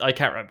per. I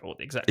can't remember what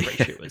the exact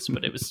ratio was,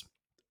 but it was,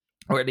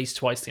 or at least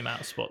twice the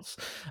amount of spots.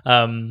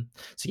 So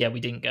yeah, we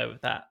didn't go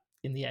with that.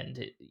 In the end,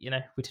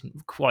 we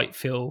didn't quite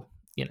feel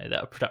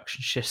that a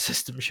production shift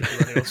system should be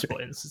running on Spot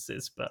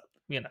instances, but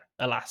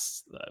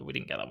alas, we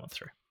didn't get that one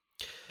through.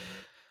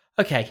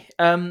 Okay.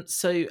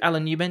 So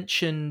Alan, you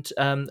mentioned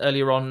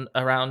earlier on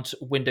around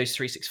Windows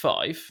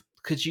 365.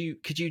 Could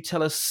you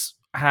tell us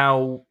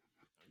how?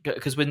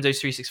 Because Windows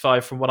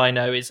 365, from what I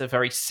know, is a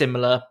very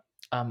similar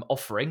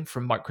offering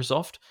from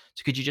Microsoft.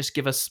 So could you just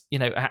give us,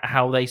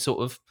 how they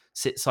sort of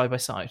sit side by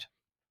side?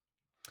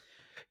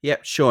 Yeah,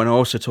 sure. And I'll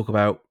also talk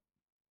about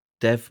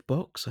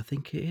DevBox, I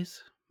think it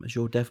is,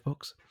 Azure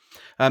DevBox.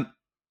 Um,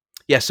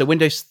 yeah, so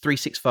Windows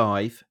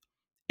 365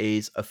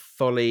 is a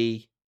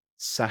fully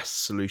SaaS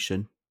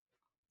solution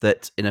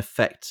that, in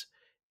effect,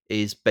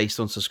 is based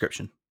on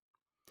subscription.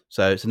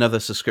 So it's another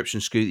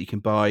subscription SKU that you can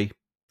buy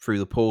through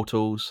the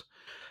portals.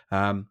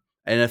 And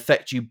in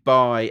effect, you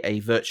buy a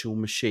virtual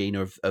machine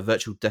or a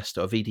virtual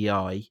desktop, a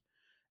VDI,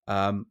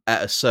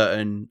 at a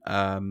certain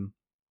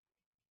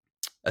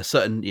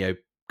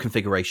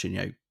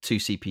configuration. 2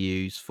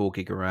 CPUs, 4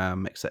 gig of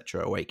RAM,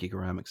 etc., or 8 gig of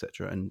RAM,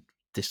 etc., and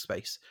disk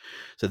space.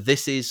 So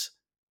this is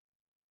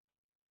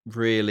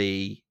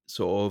really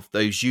sort of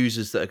those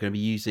users that are going to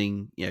be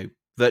using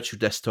virtual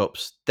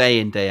desktops day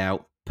in day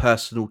out,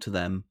 personal to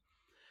them.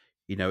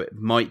 It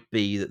might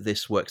be that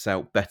this works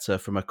out better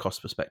from a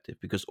cost perspective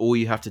because all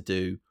you have to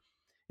do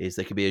is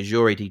they can be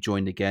Azure AD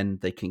joined again.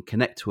 They can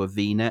connect to a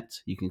VNet.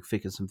 You can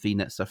configure some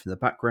VNet stuff in the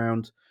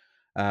background,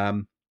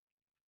 and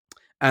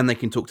they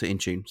can talk to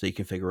Intune, so you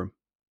configure them.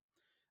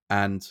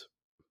 And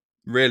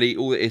really,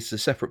 all it is a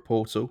separate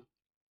portal,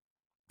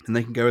 and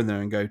they can go in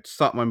there and go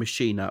start my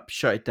machine up,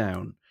 shut it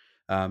down,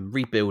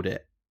 rebuild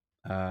it,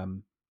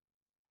 and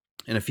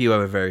a few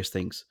other various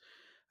things.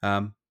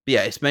 But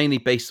yeah, it's mainly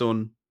based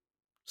on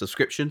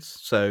subscriptions.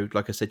 So,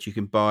 like I said, you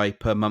can buy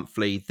per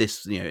monthly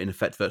this, in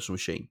effect, virtual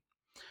machine.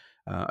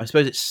 I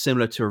suppose it's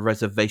similar to a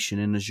reservation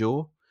in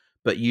Azure,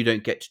 but you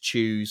don't get to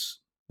choose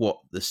what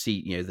the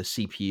the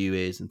CPU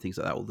is and things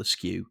like that, or the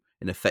SKU.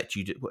 In effect,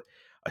 you do.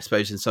 I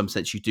suppose in some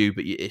sense you do,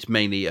 but it's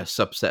mainly a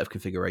subset of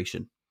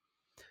configuration.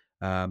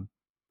 Um,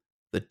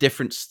 the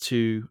difference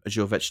to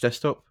Azure Virtual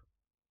Desktop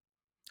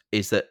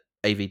is that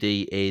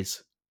AVD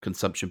is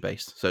consumption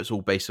based, so it's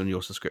all based on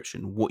your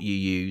subscription, what you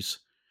use.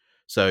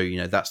 So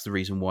that's the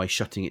reason why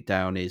shutting it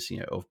down is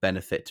of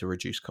benefit to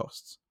reduce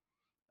costs.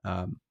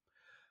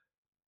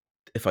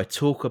 If I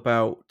talk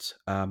about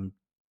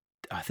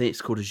I think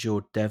it's called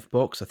Azure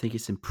DevBox. I think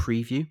it's in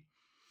preview.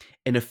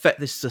 In effect,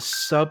 this is a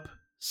sub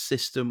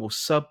system or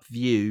sub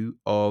view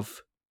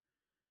of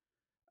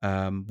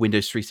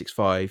Windows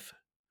 365.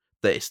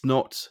 That it's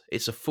not.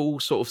 It's a full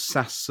sort of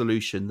SaaS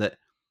solution that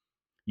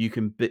you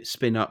can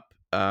spin up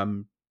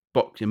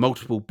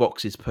multiple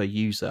boxes per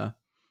user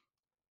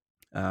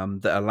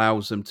that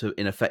allows them to,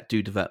 in effect,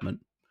 do development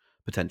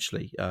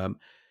potentially, and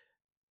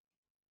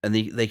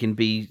they can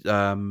be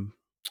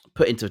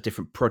put into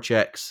different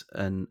projects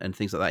and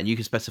things like that. And you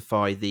can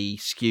specify the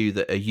SKU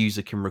that a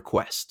user can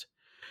request.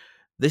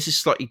 This is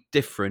slightly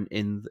different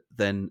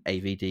than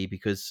AVD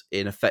because,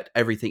 in effect,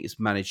 everything is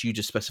managed. You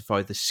just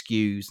specify the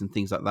SKUs and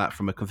things like that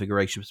from a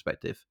configuration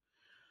perspective,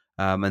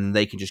 and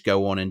they can just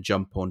go on and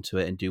jump onto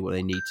it and do what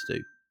they need to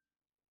do.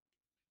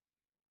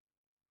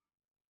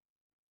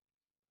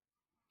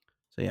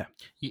 So yeah,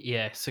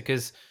 Yeah. So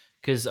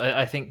because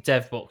I think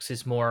DevBox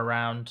is more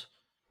around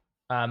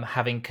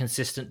having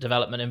consistent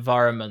development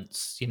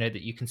environments,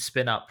 that you can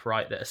spin up,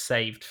 right, that are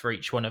saved for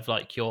each one of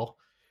like your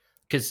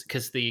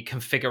because the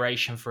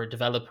configuration for a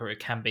developer, it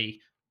can be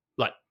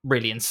like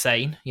really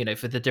insane,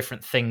 for the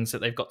different things that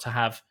they've got to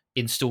have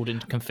installed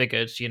and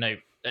configured,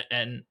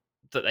 and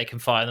that they can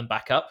fire them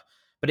back up.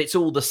 But it's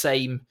all the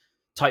same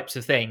types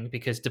of thing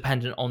because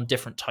dependent on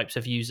different types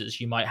of users,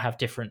 you might have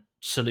different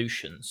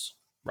solutions,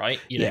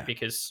 right? yeah,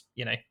 Because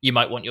you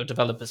might want your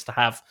developers to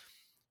have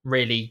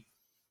really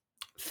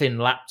thin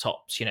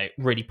laptops,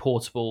 really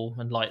portable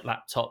and light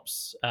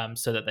laptops,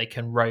 so that they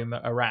can roam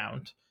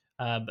around.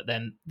 But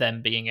then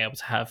them being able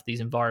to have these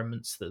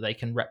environments that they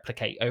can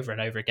replicate over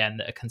and over again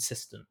that are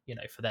consistent,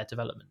 for their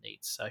development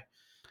needs. So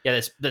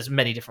yeah, there's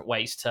many different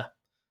ways to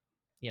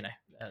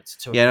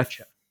to yeah.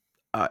 approach it.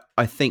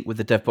 I think with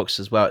the DevBox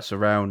as well, it's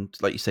around,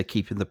 like you said,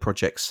 keeping the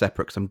projects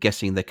separate. Because I'm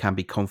guessing there can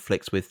be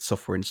conflicts with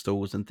software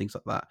installs and things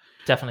like that.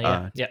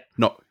 Definitely, yeah.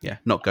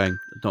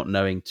 Not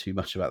knowing too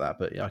much about that,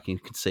 but yeah,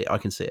 can see it. I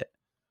can see it.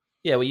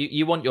 Yeah, well,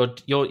 you want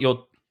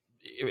your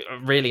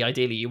really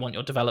ideally you want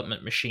your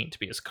development machine to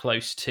be as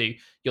close to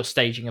your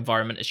staging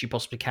environment as you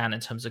possibly can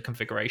in terms of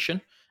configuration.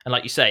 And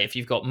like you say, if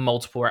you've got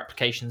multiple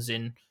applications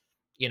in,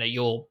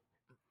 your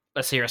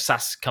let's say you're a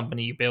SaaS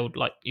company, you build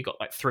like you got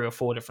like 3 or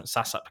 4 different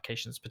SaaS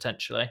applications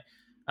potentially.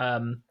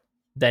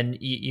 Then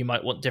you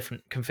might want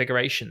different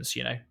configurations,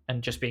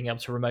 and just being able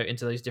to remote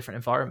into those different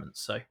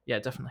environments. So yeah,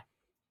 definitely.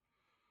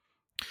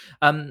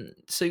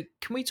 So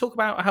can we talk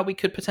about how we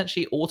could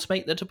potentially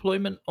automate the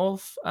deployment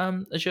of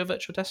Azure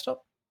Virtual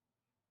Desktop?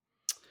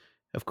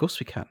 Of course,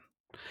 we can.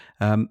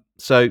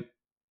 So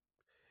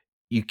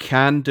you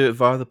can do it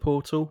via the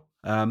portal,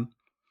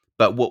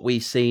 but what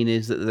we've seen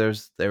is that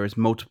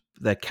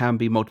there can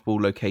be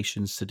multiple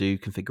locations to do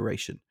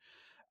configuration,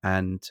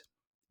 and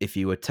if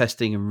you were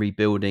testing and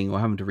rebuilding or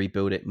having to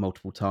rebuild it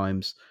multiple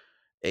times,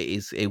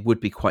 it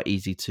would be quite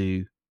easy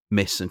to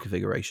miss some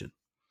configuration,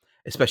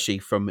 especially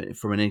from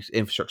an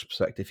infrastructure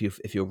perspective.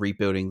 If you're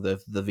rebuilding the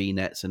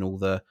VNets and all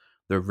the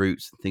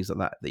routes and things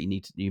like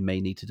that you may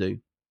need to do.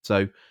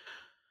 So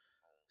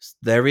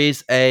there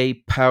is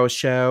a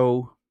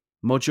PowerShell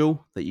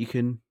module that you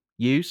can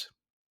use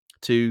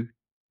to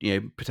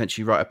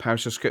potentially write a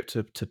PowerShell script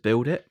to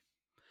build it.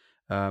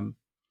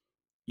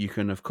 You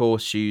can of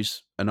course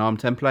use an ARM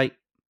template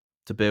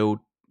to build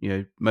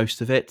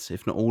most of it,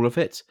 if not all of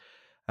it.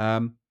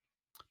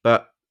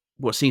 But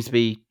what seems to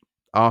be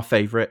our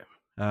favorite,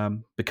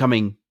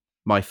 becoming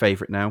my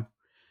favorite now,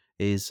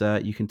 is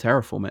you can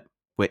terraform it,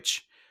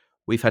 which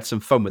we've had some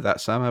fun with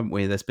that, Sam, haven't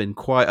we? There's been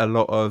quite a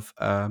lot of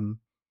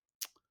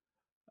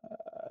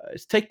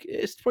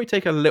it's probably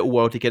taken a little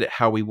while to get it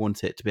how we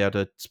want it, to be able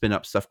to spin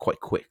up stuff quite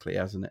quickly,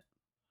 hasn't it?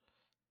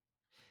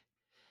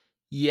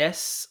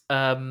 Yes.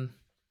 Yeah,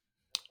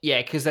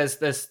 because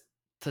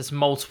there's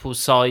multiple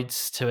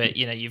sides to it.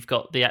 You've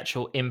got the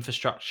actual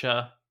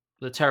infrastructure,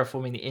 the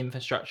terraforming the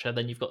infrastructure,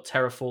 then you've got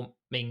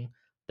terraforming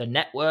the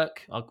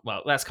network.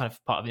 Well, that's kind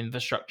of part of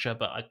infrastructure,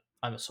 but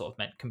I'm sort of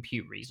meant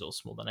compute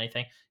resource more than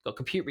anything. You've got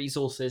compute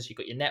resources, you've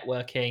got your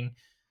networking,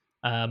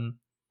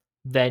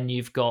 then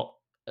you've got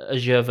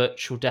Azure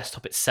Virtual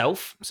Desktop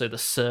itself, so the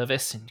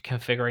service and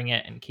configuring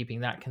it and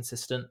keeping that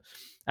consistent.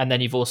 And then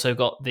you've also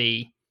got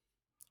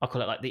I'll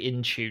call it like the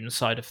Intune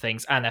side of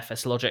things and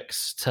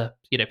FSLogix to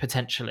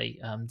potentially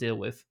deal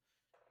with.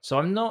 So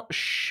I'm not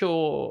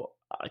sure.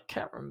 I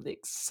can't remember the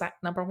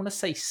exact number. I want to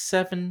say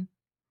 7.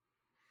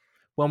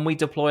 When we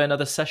deploy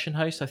another session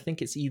host, I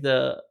think it's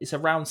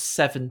around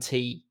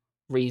 70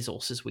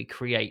 resources we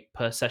create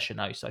per session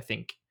host, I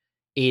think,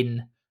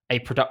 in a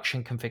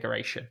production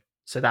configuration.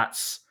 So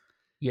that's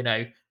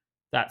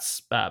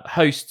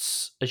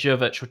hosts, Azure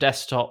Virtual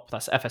Desktop,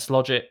 that's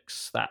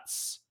FSLogix,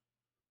 that's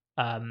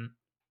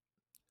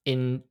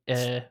in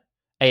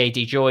AAD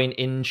join,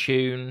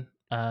 Intune,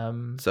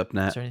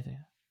 Subnet. is there anything?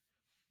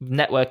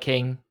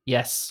 Networking,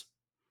 yes,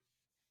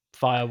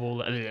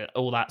 firewall,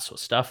 all that sort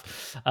of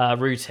stuff,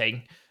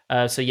 routing.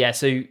 So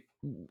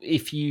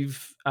if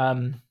you've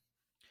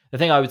the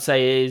thing I would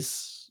say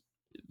is,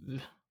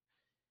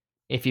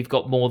 if you've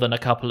got more than a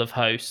couple of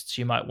hosts,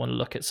 you might want to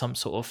look at some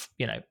sort of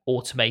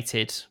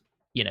automated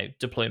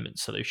deployment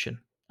solution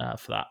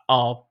for that.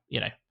 Our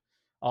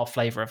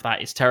flavor of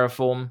that is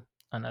Terraform,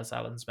 and as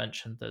Alan's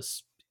mentioned,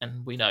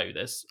 we know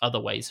there's other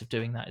ways of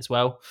doing that as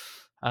well.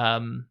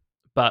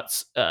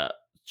 But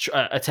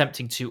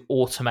attempting to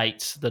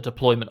automate the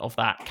deployment of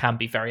that can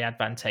be very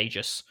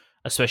advantageous,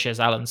 especially as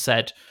Alan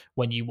said,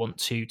 when you want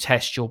to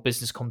test your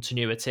business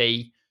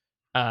continuity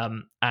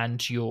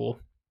and you're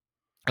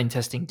in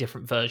testing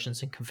different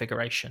versions and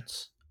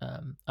configurations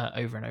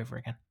over and over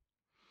again.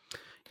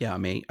 Yeah, I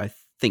mean, I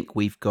think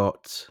we've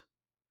got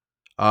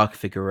our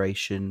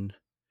configuration.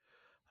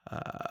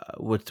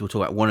 We'll talk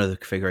about one of the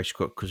configurations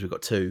because we've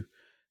got 2.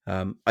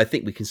 I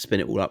think we can spin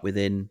it all up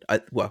within.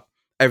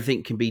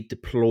 Everything can be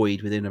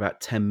deployed within about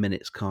 10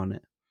 minutes, can't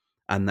it?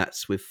 And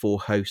that's with 4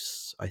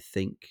 hosts, I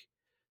think.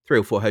 3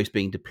 or 4 hosts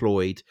being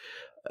deployed.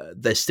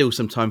 There's still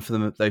some time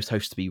for those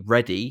hosts to be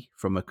ready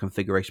from a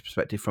configuration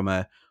perspective, from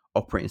a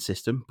operating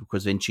system,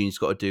 because Intune's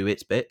got to do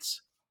its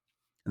bits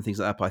and things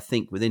like that. But I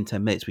think within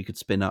 10 minutes we could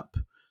spin up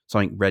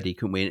something ready,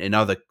 couldn't we? In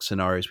other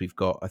scenarios we've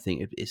got, I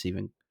think it's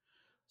even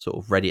sort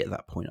of ready at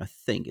that point, I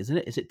think, isn't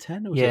it? Is it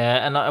 10 or we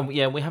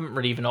haven't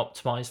really even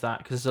optimized that,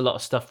 because there's a lot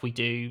of stuff we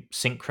do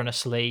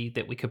synchronously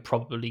that we could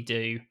probably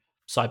do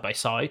side by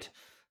side.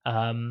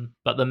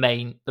 But the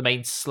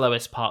main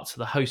slowest parts are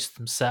the hosts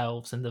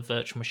themselves and the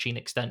virtual machine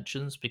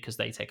extensions, because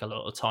they take a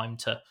lot of time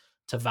to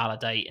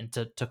validate and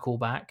to call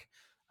back.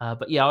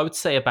 But yeah, I would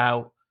say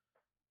about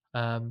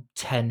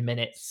 10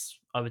 minutes.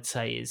 I would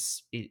say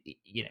is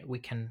we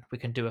can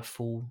do a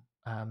full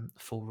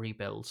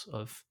rebuild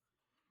of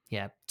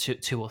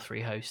two or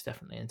 3 hosts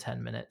definitely in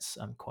 10 minutes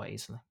quite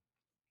easily.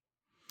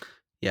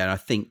 Yeah, and I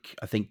think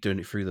doing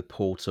it through the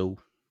portal,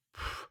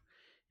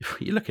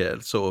 you look at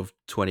it sort of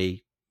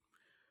 20,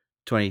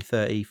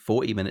 30,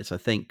 40 minutes, I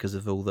think, because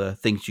of all the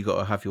things you got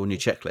to have on your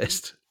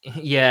checklist.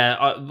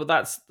 Yeah, but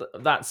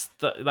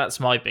that's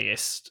my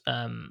biggest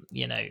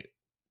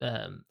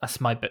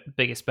that's my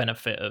biggest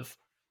benefit of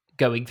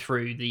going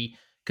through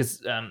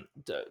because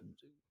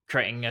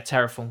creating a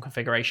Terraform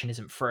configuration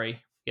isn't free.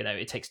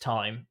 It takes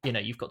time.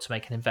 You've got to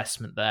make an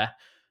investment there.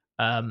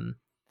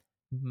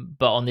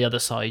 But on the other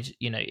side,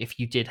 if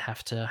you did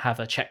have to have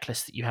a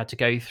checklist that you had to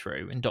go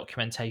through and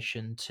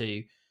documentation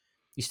you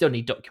still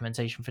need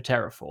documentation for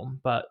Terraform,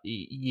 but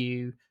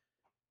the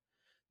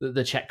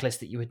checklist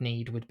that you would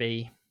need would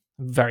be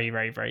very,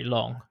 very, very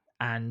long.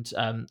 And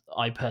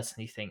I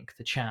personally think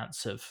the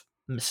chance of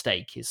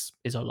mistake is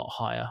a lot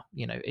higher,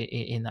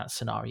 in that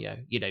scenario,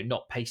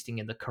 not pasting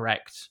in the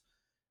correct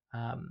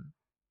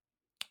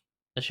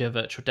Azure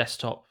Virtual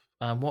Desktop.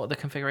 What are the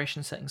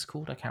configuration settings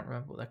called? I can't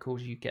remember what they're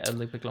called. You get a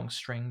big long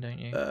string, don't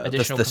you?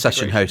 Additional the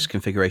session host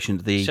configuration,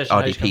 the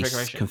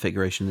RDP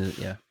configuration.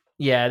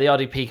 Yeah, the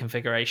RDP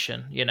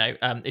configuration.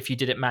 If you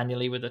did it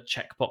manually with the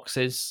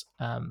checkboxes,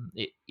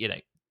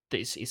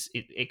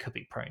 it could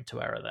be prone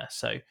to error there.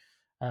 So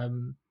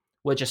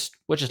We're just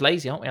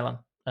lazy, aren't we, Alan?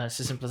 It's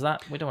as simple as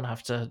that. We don't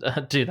want to have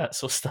to do that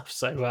sort of stuff.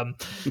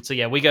 So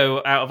yeah, we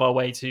go out of our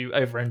way to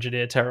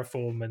over-engineer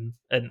Terraform,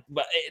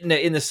 but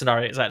in this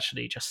scenario, it's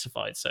actually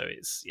justified. So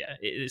it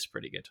is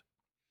pretty good.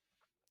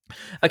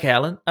 Okay,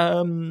 Alan.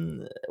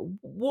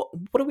 What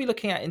are we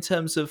looking at in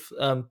terms of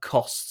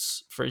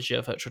costs for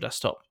Azure Virtual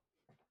Desktop?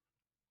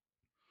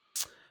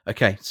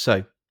 Okay,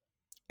 so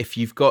if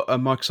you've got a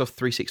Microsoft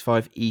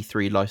 365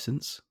 E3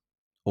 license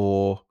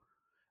or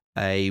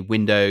a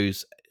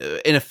Windows,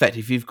 in effect,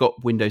 if you've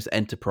got Windows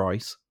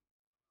Enterprise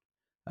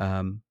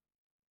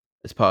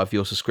as part of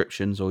your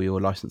subscriptions or your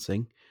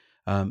licensing,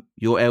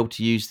 you're able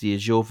to use the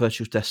Azure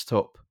Virtual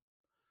Desktop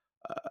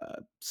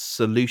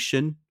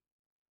solution.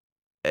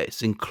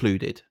 It's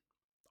included.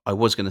 I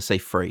was going to say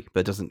free, but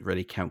it doesn't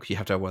really count because you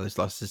have to have one of those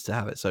licenses to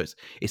have it. So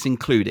it's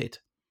included.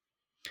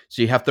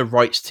 So you have the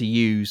rights to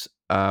use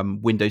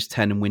Windows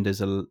 10 and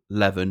Windows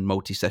 11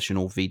 multi-session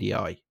or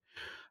VDI.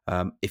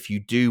 If you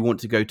do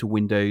want to go to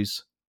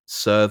Windows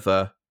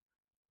Server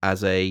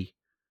as a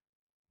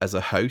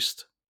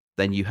host,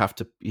 then you have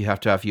to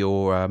have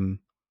your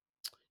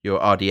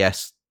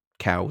RDS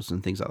cows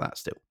and things like that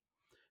still.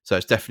 So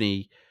it's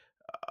definitely.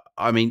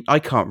 I mean, I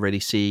can't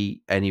really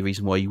see any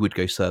reason why you would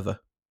go server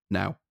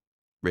now.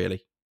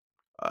 Really,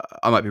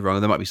 I might be wrong.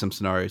 There might be some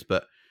scenarios,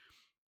 but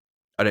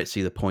I don't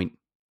see the point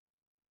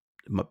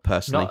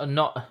personally.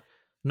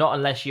 Not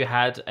unless you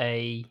had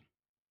a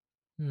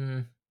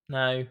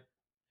no,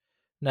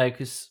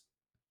 because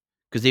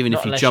even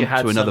if you jump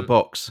to another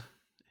box,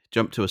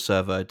 jump to a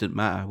server, it didn't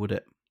matter, would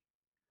it?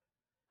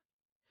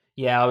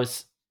 Yeah,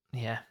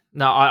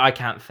 no, I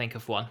can't think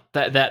of one.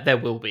 There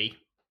will be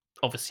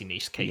obviously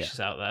niche cases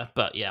out there,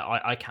 but yeah,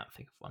 I can't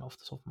think of one off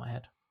the top of my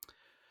head.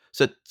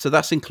 So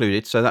that's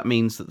included. So that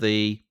means that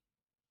the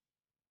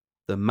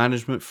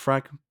management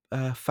fabric,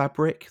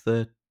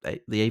 the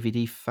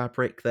AVD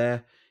fabric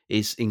there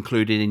is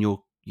included in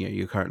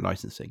your current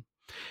licensing.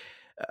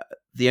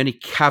 The only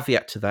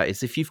caveat to that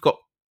is if you've got,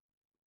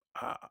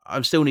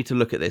 I still need to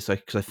look at this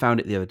because I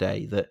found it the other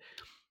day, that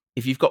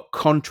if you've got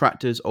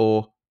contractors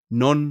or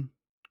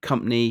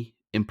non-company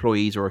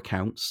employees or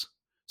accounts,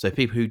 so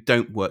people who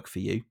don't work for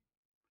you,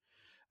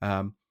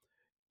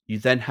 you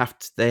then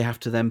they have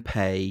to then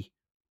pay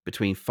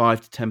between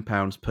 £5 to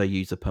 £10 per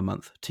user per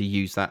month to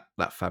use that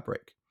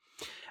fabric.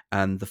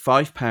 And the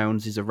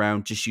 £5 is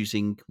around just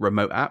using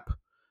remote app.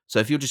 So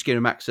if you're just giving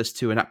them access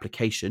to an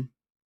application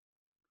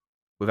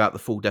without the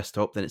full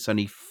desktop, then it's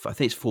only, I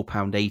think it's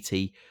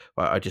 £4.80.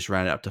 I just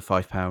ran it up to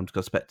 £5 because I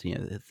expect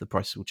the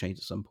prices will change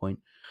at some point.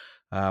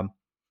 But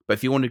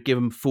if you want to give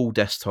them full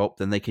desktop,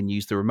 then they can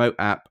use the remote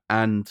app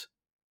and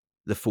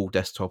the full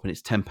desktop, and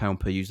it's £10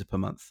 per user per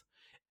month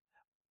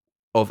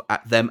of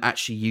them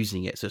actually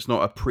using it. So it's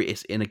not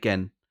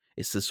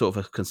it's the sort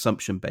of a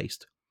consumption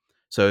based.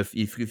 So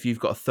if you've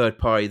got a third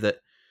party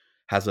that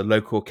has a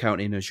local account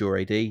in Azure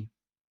AD,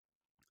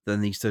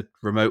 then needs to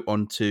remote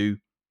onto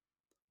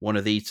one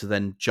of these to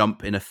then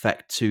jump in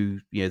effect to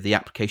the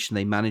application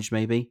they manage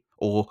maybe,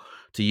 or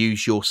to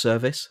use your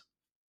service,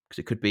 because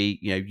it could be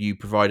you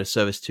provide a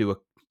service to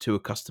a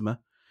customer.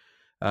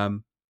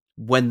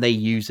 When they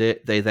use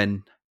it, they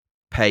then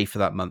pay for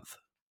that month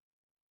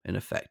in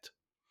effect.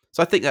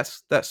 So I think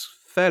that's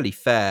fairly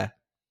fair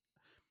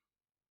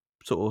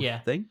sort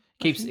of thing.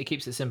 It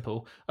keeps it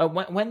simple.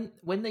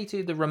 When they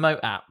do the remote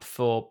app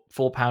for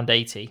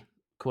 £4.80,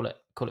 call it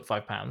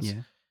 £5. Yeah.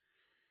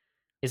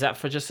 Is that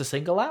for just a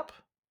single app?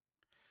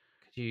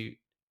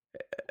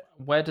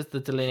 Where does the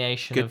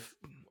delineation of?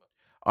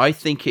 I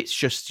think it's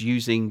just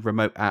using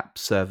remote app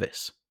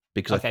service,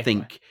 because I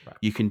think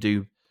you can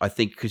do. I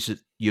think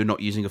because you're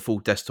not using a full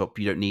desktop,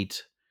 you don't need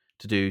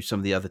to do some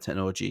of the other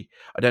technology.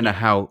 I don't know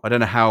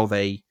how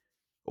they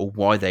or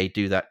why they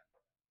do that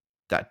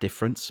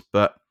difference,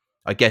 but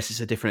I guess it's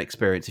a different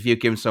experience. If you're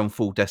giving someone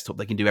full desktop,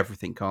 they can do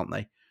everything, can't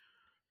they?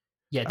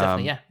 Yeah,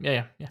 definitely.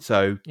 Yeah.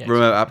 So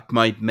remote app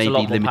may be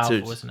limited,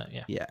 powerful, isn't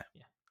it? Yeah.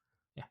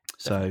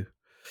 So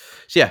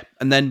yeah,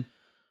 and then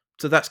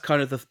that's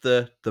kind of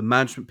the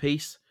management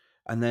piece,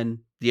 and then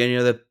the only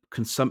other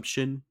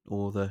consumption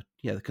or the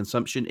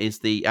consumption is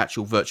the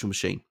actual virtual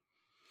machine.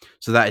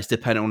 So that is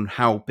dependent on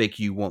how big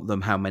you want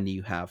them, how many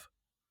you have.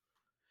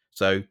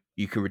 So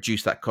you can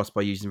reduce that cost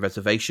by using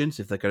reservations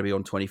if they're going to be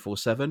on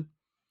 24/7.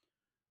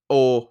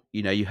 Or,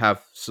 you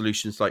have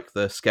solutions like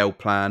the Scale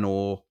Plan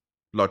or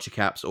Logic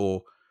Apps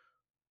or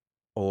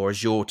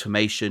Azure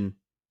Automation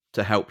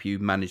to help you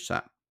manage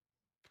that.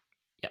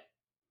 Yep.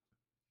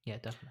 Yeah,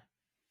 definitely.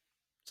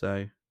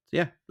 So,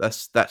 yeah,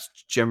 that's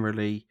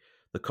generally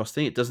the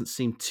costing. It doesn't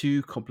seem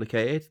too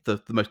complicated.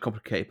 The most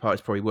complicated part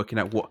is probably working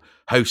out what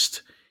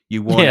host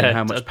you want and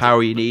how much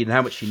power you need and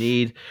how much you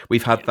need.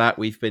 We've had that.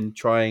 We've been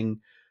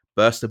trying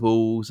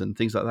burstables and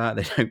things like that.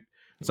 They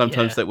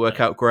don't work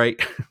out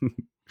great.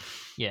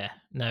 Yeah,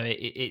 no,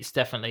 it's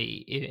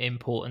definitely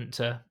important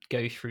to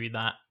go through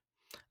that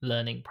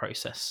learning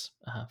process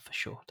for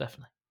sure,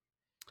 definitely.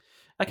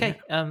 Okay,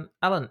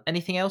 Alan,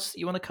 anything else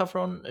you want to cover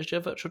on Azure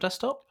Virtual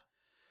Desktop?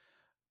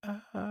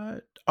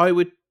 I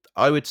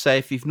I would say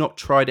if you've not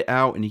tried it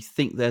out and you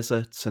think there's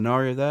a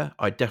scenario there,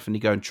 I'd definitely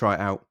go and try it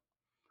out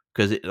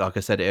because, like I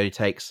said, it only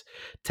takes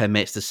 10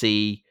 minutes to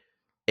see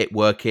it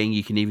working.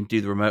 You can even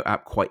do the remote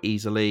app quite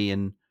easily,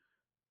 and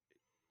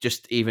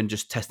just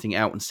testing it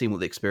out and seeing what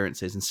the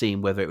experience is and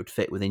seeing whether it would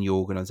fit within your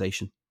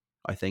organization.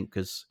 I think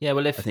because Yeah,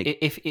 well, I think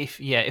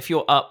if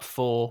you're up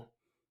for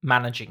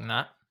managing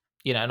that,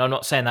 and I'm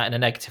not saying that in a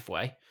negative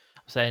way.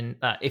 I'm saying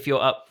that if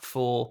you're up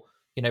for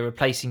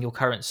replacing your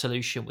current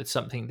solution with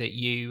something that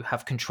you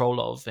have control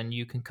of and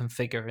you can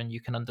configure and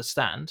you can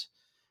understand,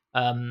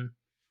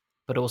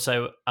 but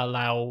also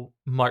allow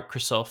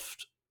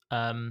Microsoft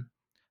the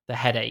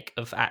headache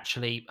of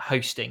actually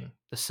hosting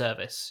the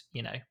service,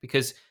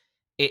 because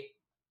it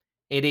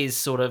is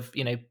sort of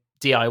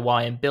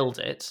DIY and build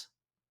it,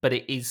 but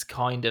it is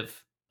kind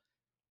of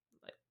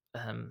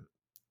um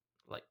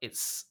like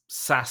it's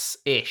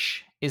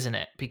SaaS-ish, isn't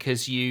it?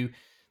 Because I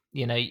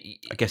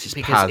guess it's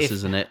because PaaS, if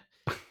isn't it?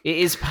 it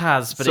is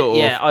PaaS, but Sort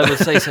of. I would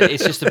say so.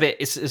 It's just a bit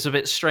it's a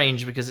bit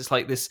strange because it's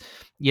like this,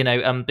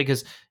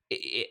 because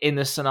in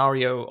the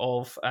scenario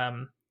of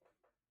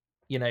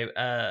you know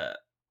uh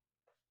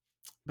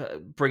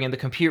bringing the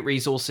compute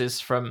resources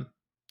from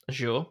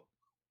Azure, you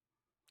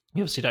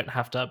obviously don't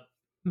have to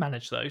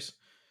manage those.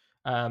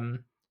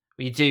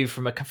 You do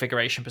from a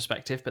configuration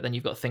perspective, but then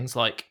you've got things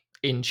like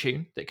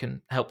Intune that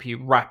can help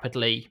you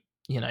rapidly,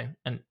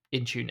 and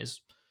Intune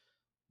is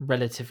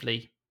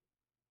relatively,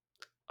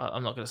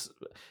 I'm not going to,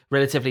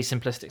 relatively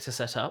simplistic to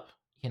set up.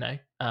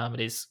 It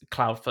is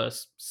cloud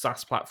first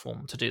SaaS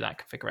platform to do that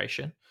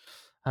configuration.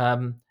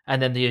 And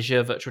then the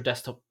Azure Virtual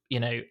Desktop,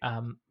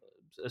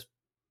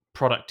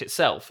 product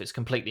itself is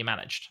completely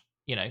managed.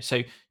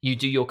 So you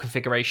do your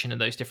configuration in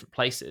those different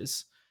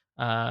places.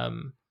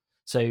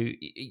 So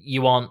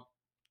you aren't,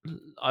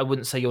 I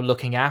wouldn't say you're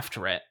looking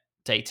after it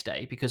day to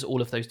day because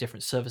all of those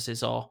different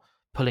services are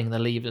pulling the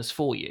levers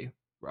for you,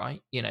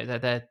 right?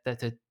 They're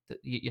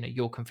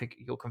your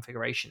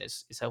configuration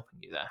is helping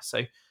you there.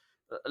 So,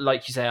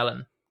 like you say,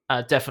 Alan,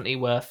 definitely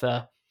worth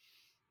a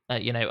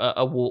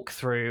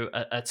walkthrough,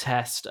 a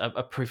test,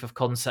 a proof of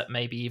concept,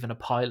 maybe even a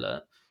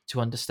pilot to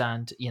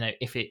understand,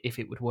 if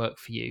it would work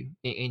for you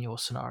in your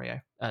scenario.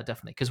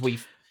 Definitely, because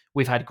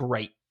we've had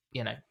great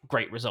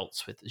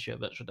results with Azure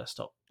Virtual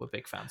Desktop. We're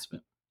big fans of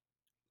it.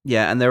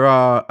 Yeah, and there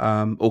are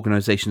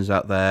organizations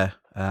out there.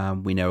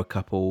 We know a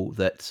couple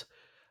that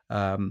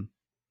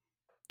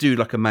do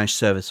like a managed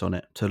service on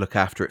it to look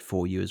after it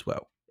for you as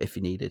well, if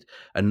you needed.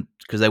 And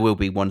because there will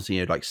be ones,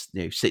 like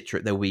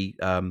Citrix, there will be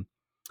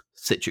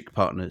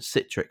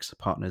Citrix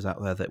partners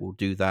out there that will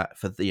do that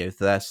for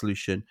for their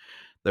solution.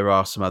 There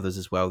are some others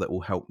as well that will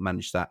help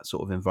manage that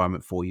sort of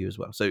environment for you as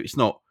well. So it's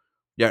not,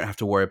 you don't have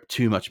to worry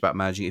too much about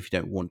managing it if you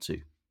don't want to.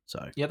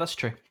 So yeah, that's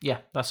true. Yeah,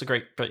 that's a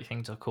great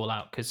thing to call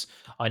out because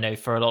I know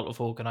for a lot of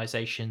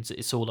organizations,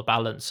 it's all a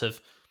balance of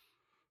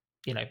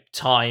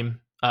time,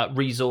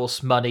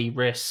 resource, money,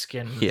 risk,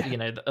 and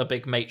yeah, a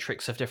big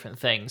matrix of different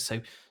things.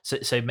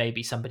 So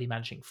maybe somebody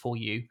managing for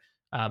you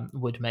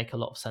would make a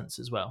lot of sense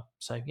as well.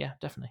 So yeah,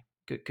 definitely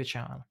good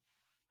shout, Alan.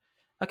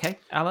 Okay,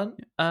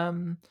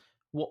 Alan.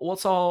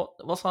 What's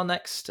our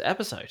next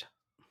episode?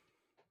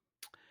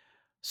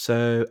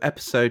 So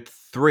episode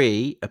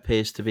 3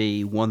 appears to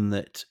be one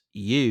that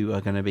you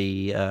are going to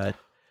be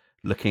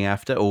looking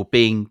after or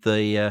being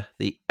the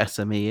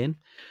SME in.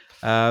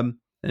 And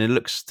it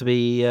looks to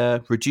be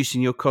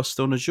reducing your cost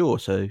on Azure.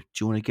 So do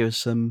you want to give us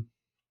some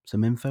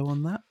info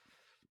on that?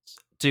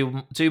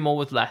 Do more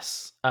with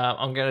less.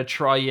 I'm going to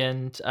try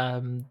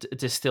and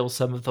distill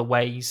some of the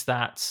ways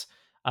that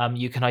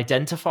you can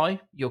identify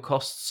your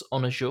costs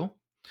on Azure,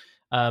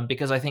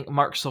 because I think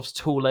Microsoft's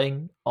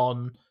tooling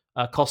on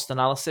cost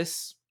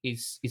analysis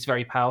is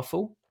very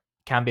powerful.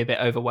 Can be a bit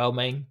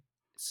overwhelming.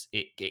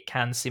 It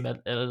can seem a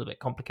little bit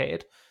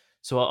complicated.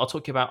 So I'll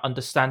talk to you about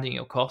understanding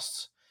your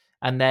costs,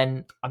 and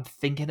then I'm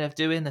thinking of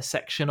doing a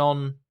section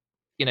on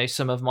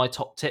some of my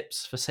top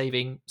tips for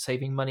saving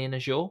money in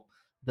Azure.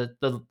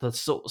 The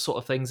sort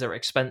of things that are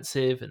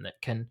expensive and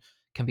that can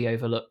be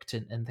overlooked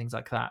and things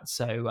like that.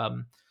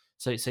 So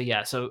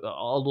yeah. So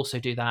I'll also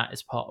do that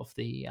as part of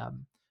the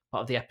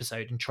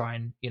episode and try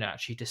and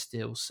actually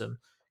distill some,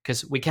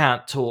 because we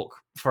can't talk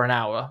for an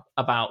hour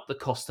about the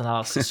cost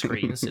analysis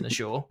screens in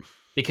Azure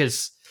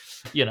because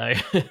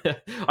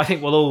I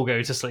think we'll all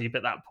go to sleep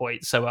at that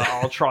point. So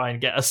I'll try and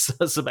get us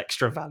some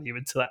extra value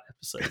into that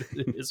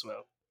episode as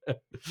well.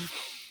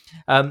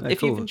 If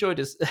cool. you've enjoyed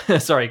us,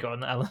 sorry, go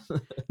on, Alan. No,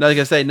 I was going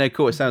to say, no,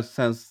 cool. It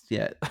sounds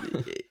yeah,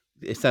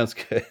 it sounds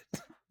good.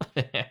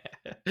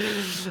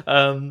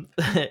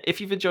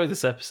 If you've enjoyed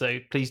this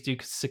episode, please do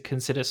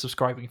consider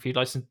subscribing if you'd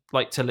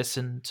like to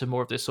listen to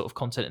more of this sort of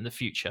content in the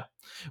future.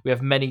 We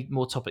have many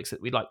more topics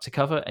that we'd like to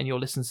cover, and your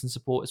listens and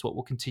support is what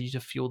will continue to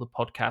fuel the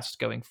podcast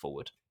going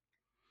forward.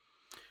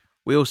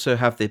 We also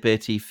have the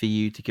ability for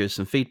you to give us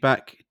some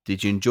feedback.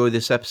 Did you enjoy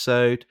this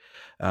episode?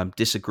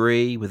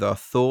 Disagree with our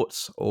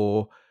thoughts?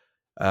 Or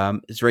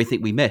is there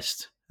anything we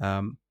missed?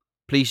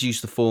 Please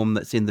use the form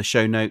that's in the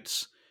show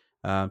notes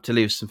to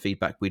leave us some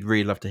feedback. We'd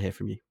really love to hear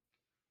from you.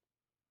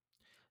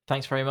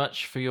 Thanks very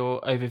much for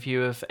your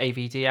overview of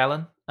AVD,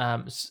 Alan.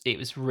 It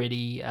was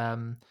really,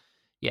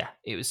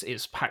 it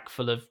was packed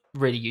full of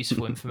really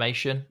useful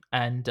information,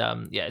 and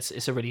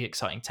it's a really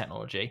exciting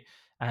technology.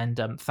 And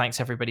thanks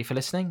everybody for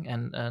listening,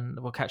 and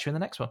we'll catch you in the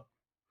next one.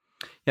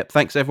 Yep.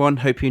 Thanks, everyone.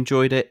 Hope you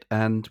enjoyed it,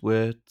 and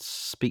we'll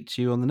speak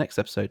to you on the next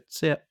episode.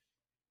 See ya.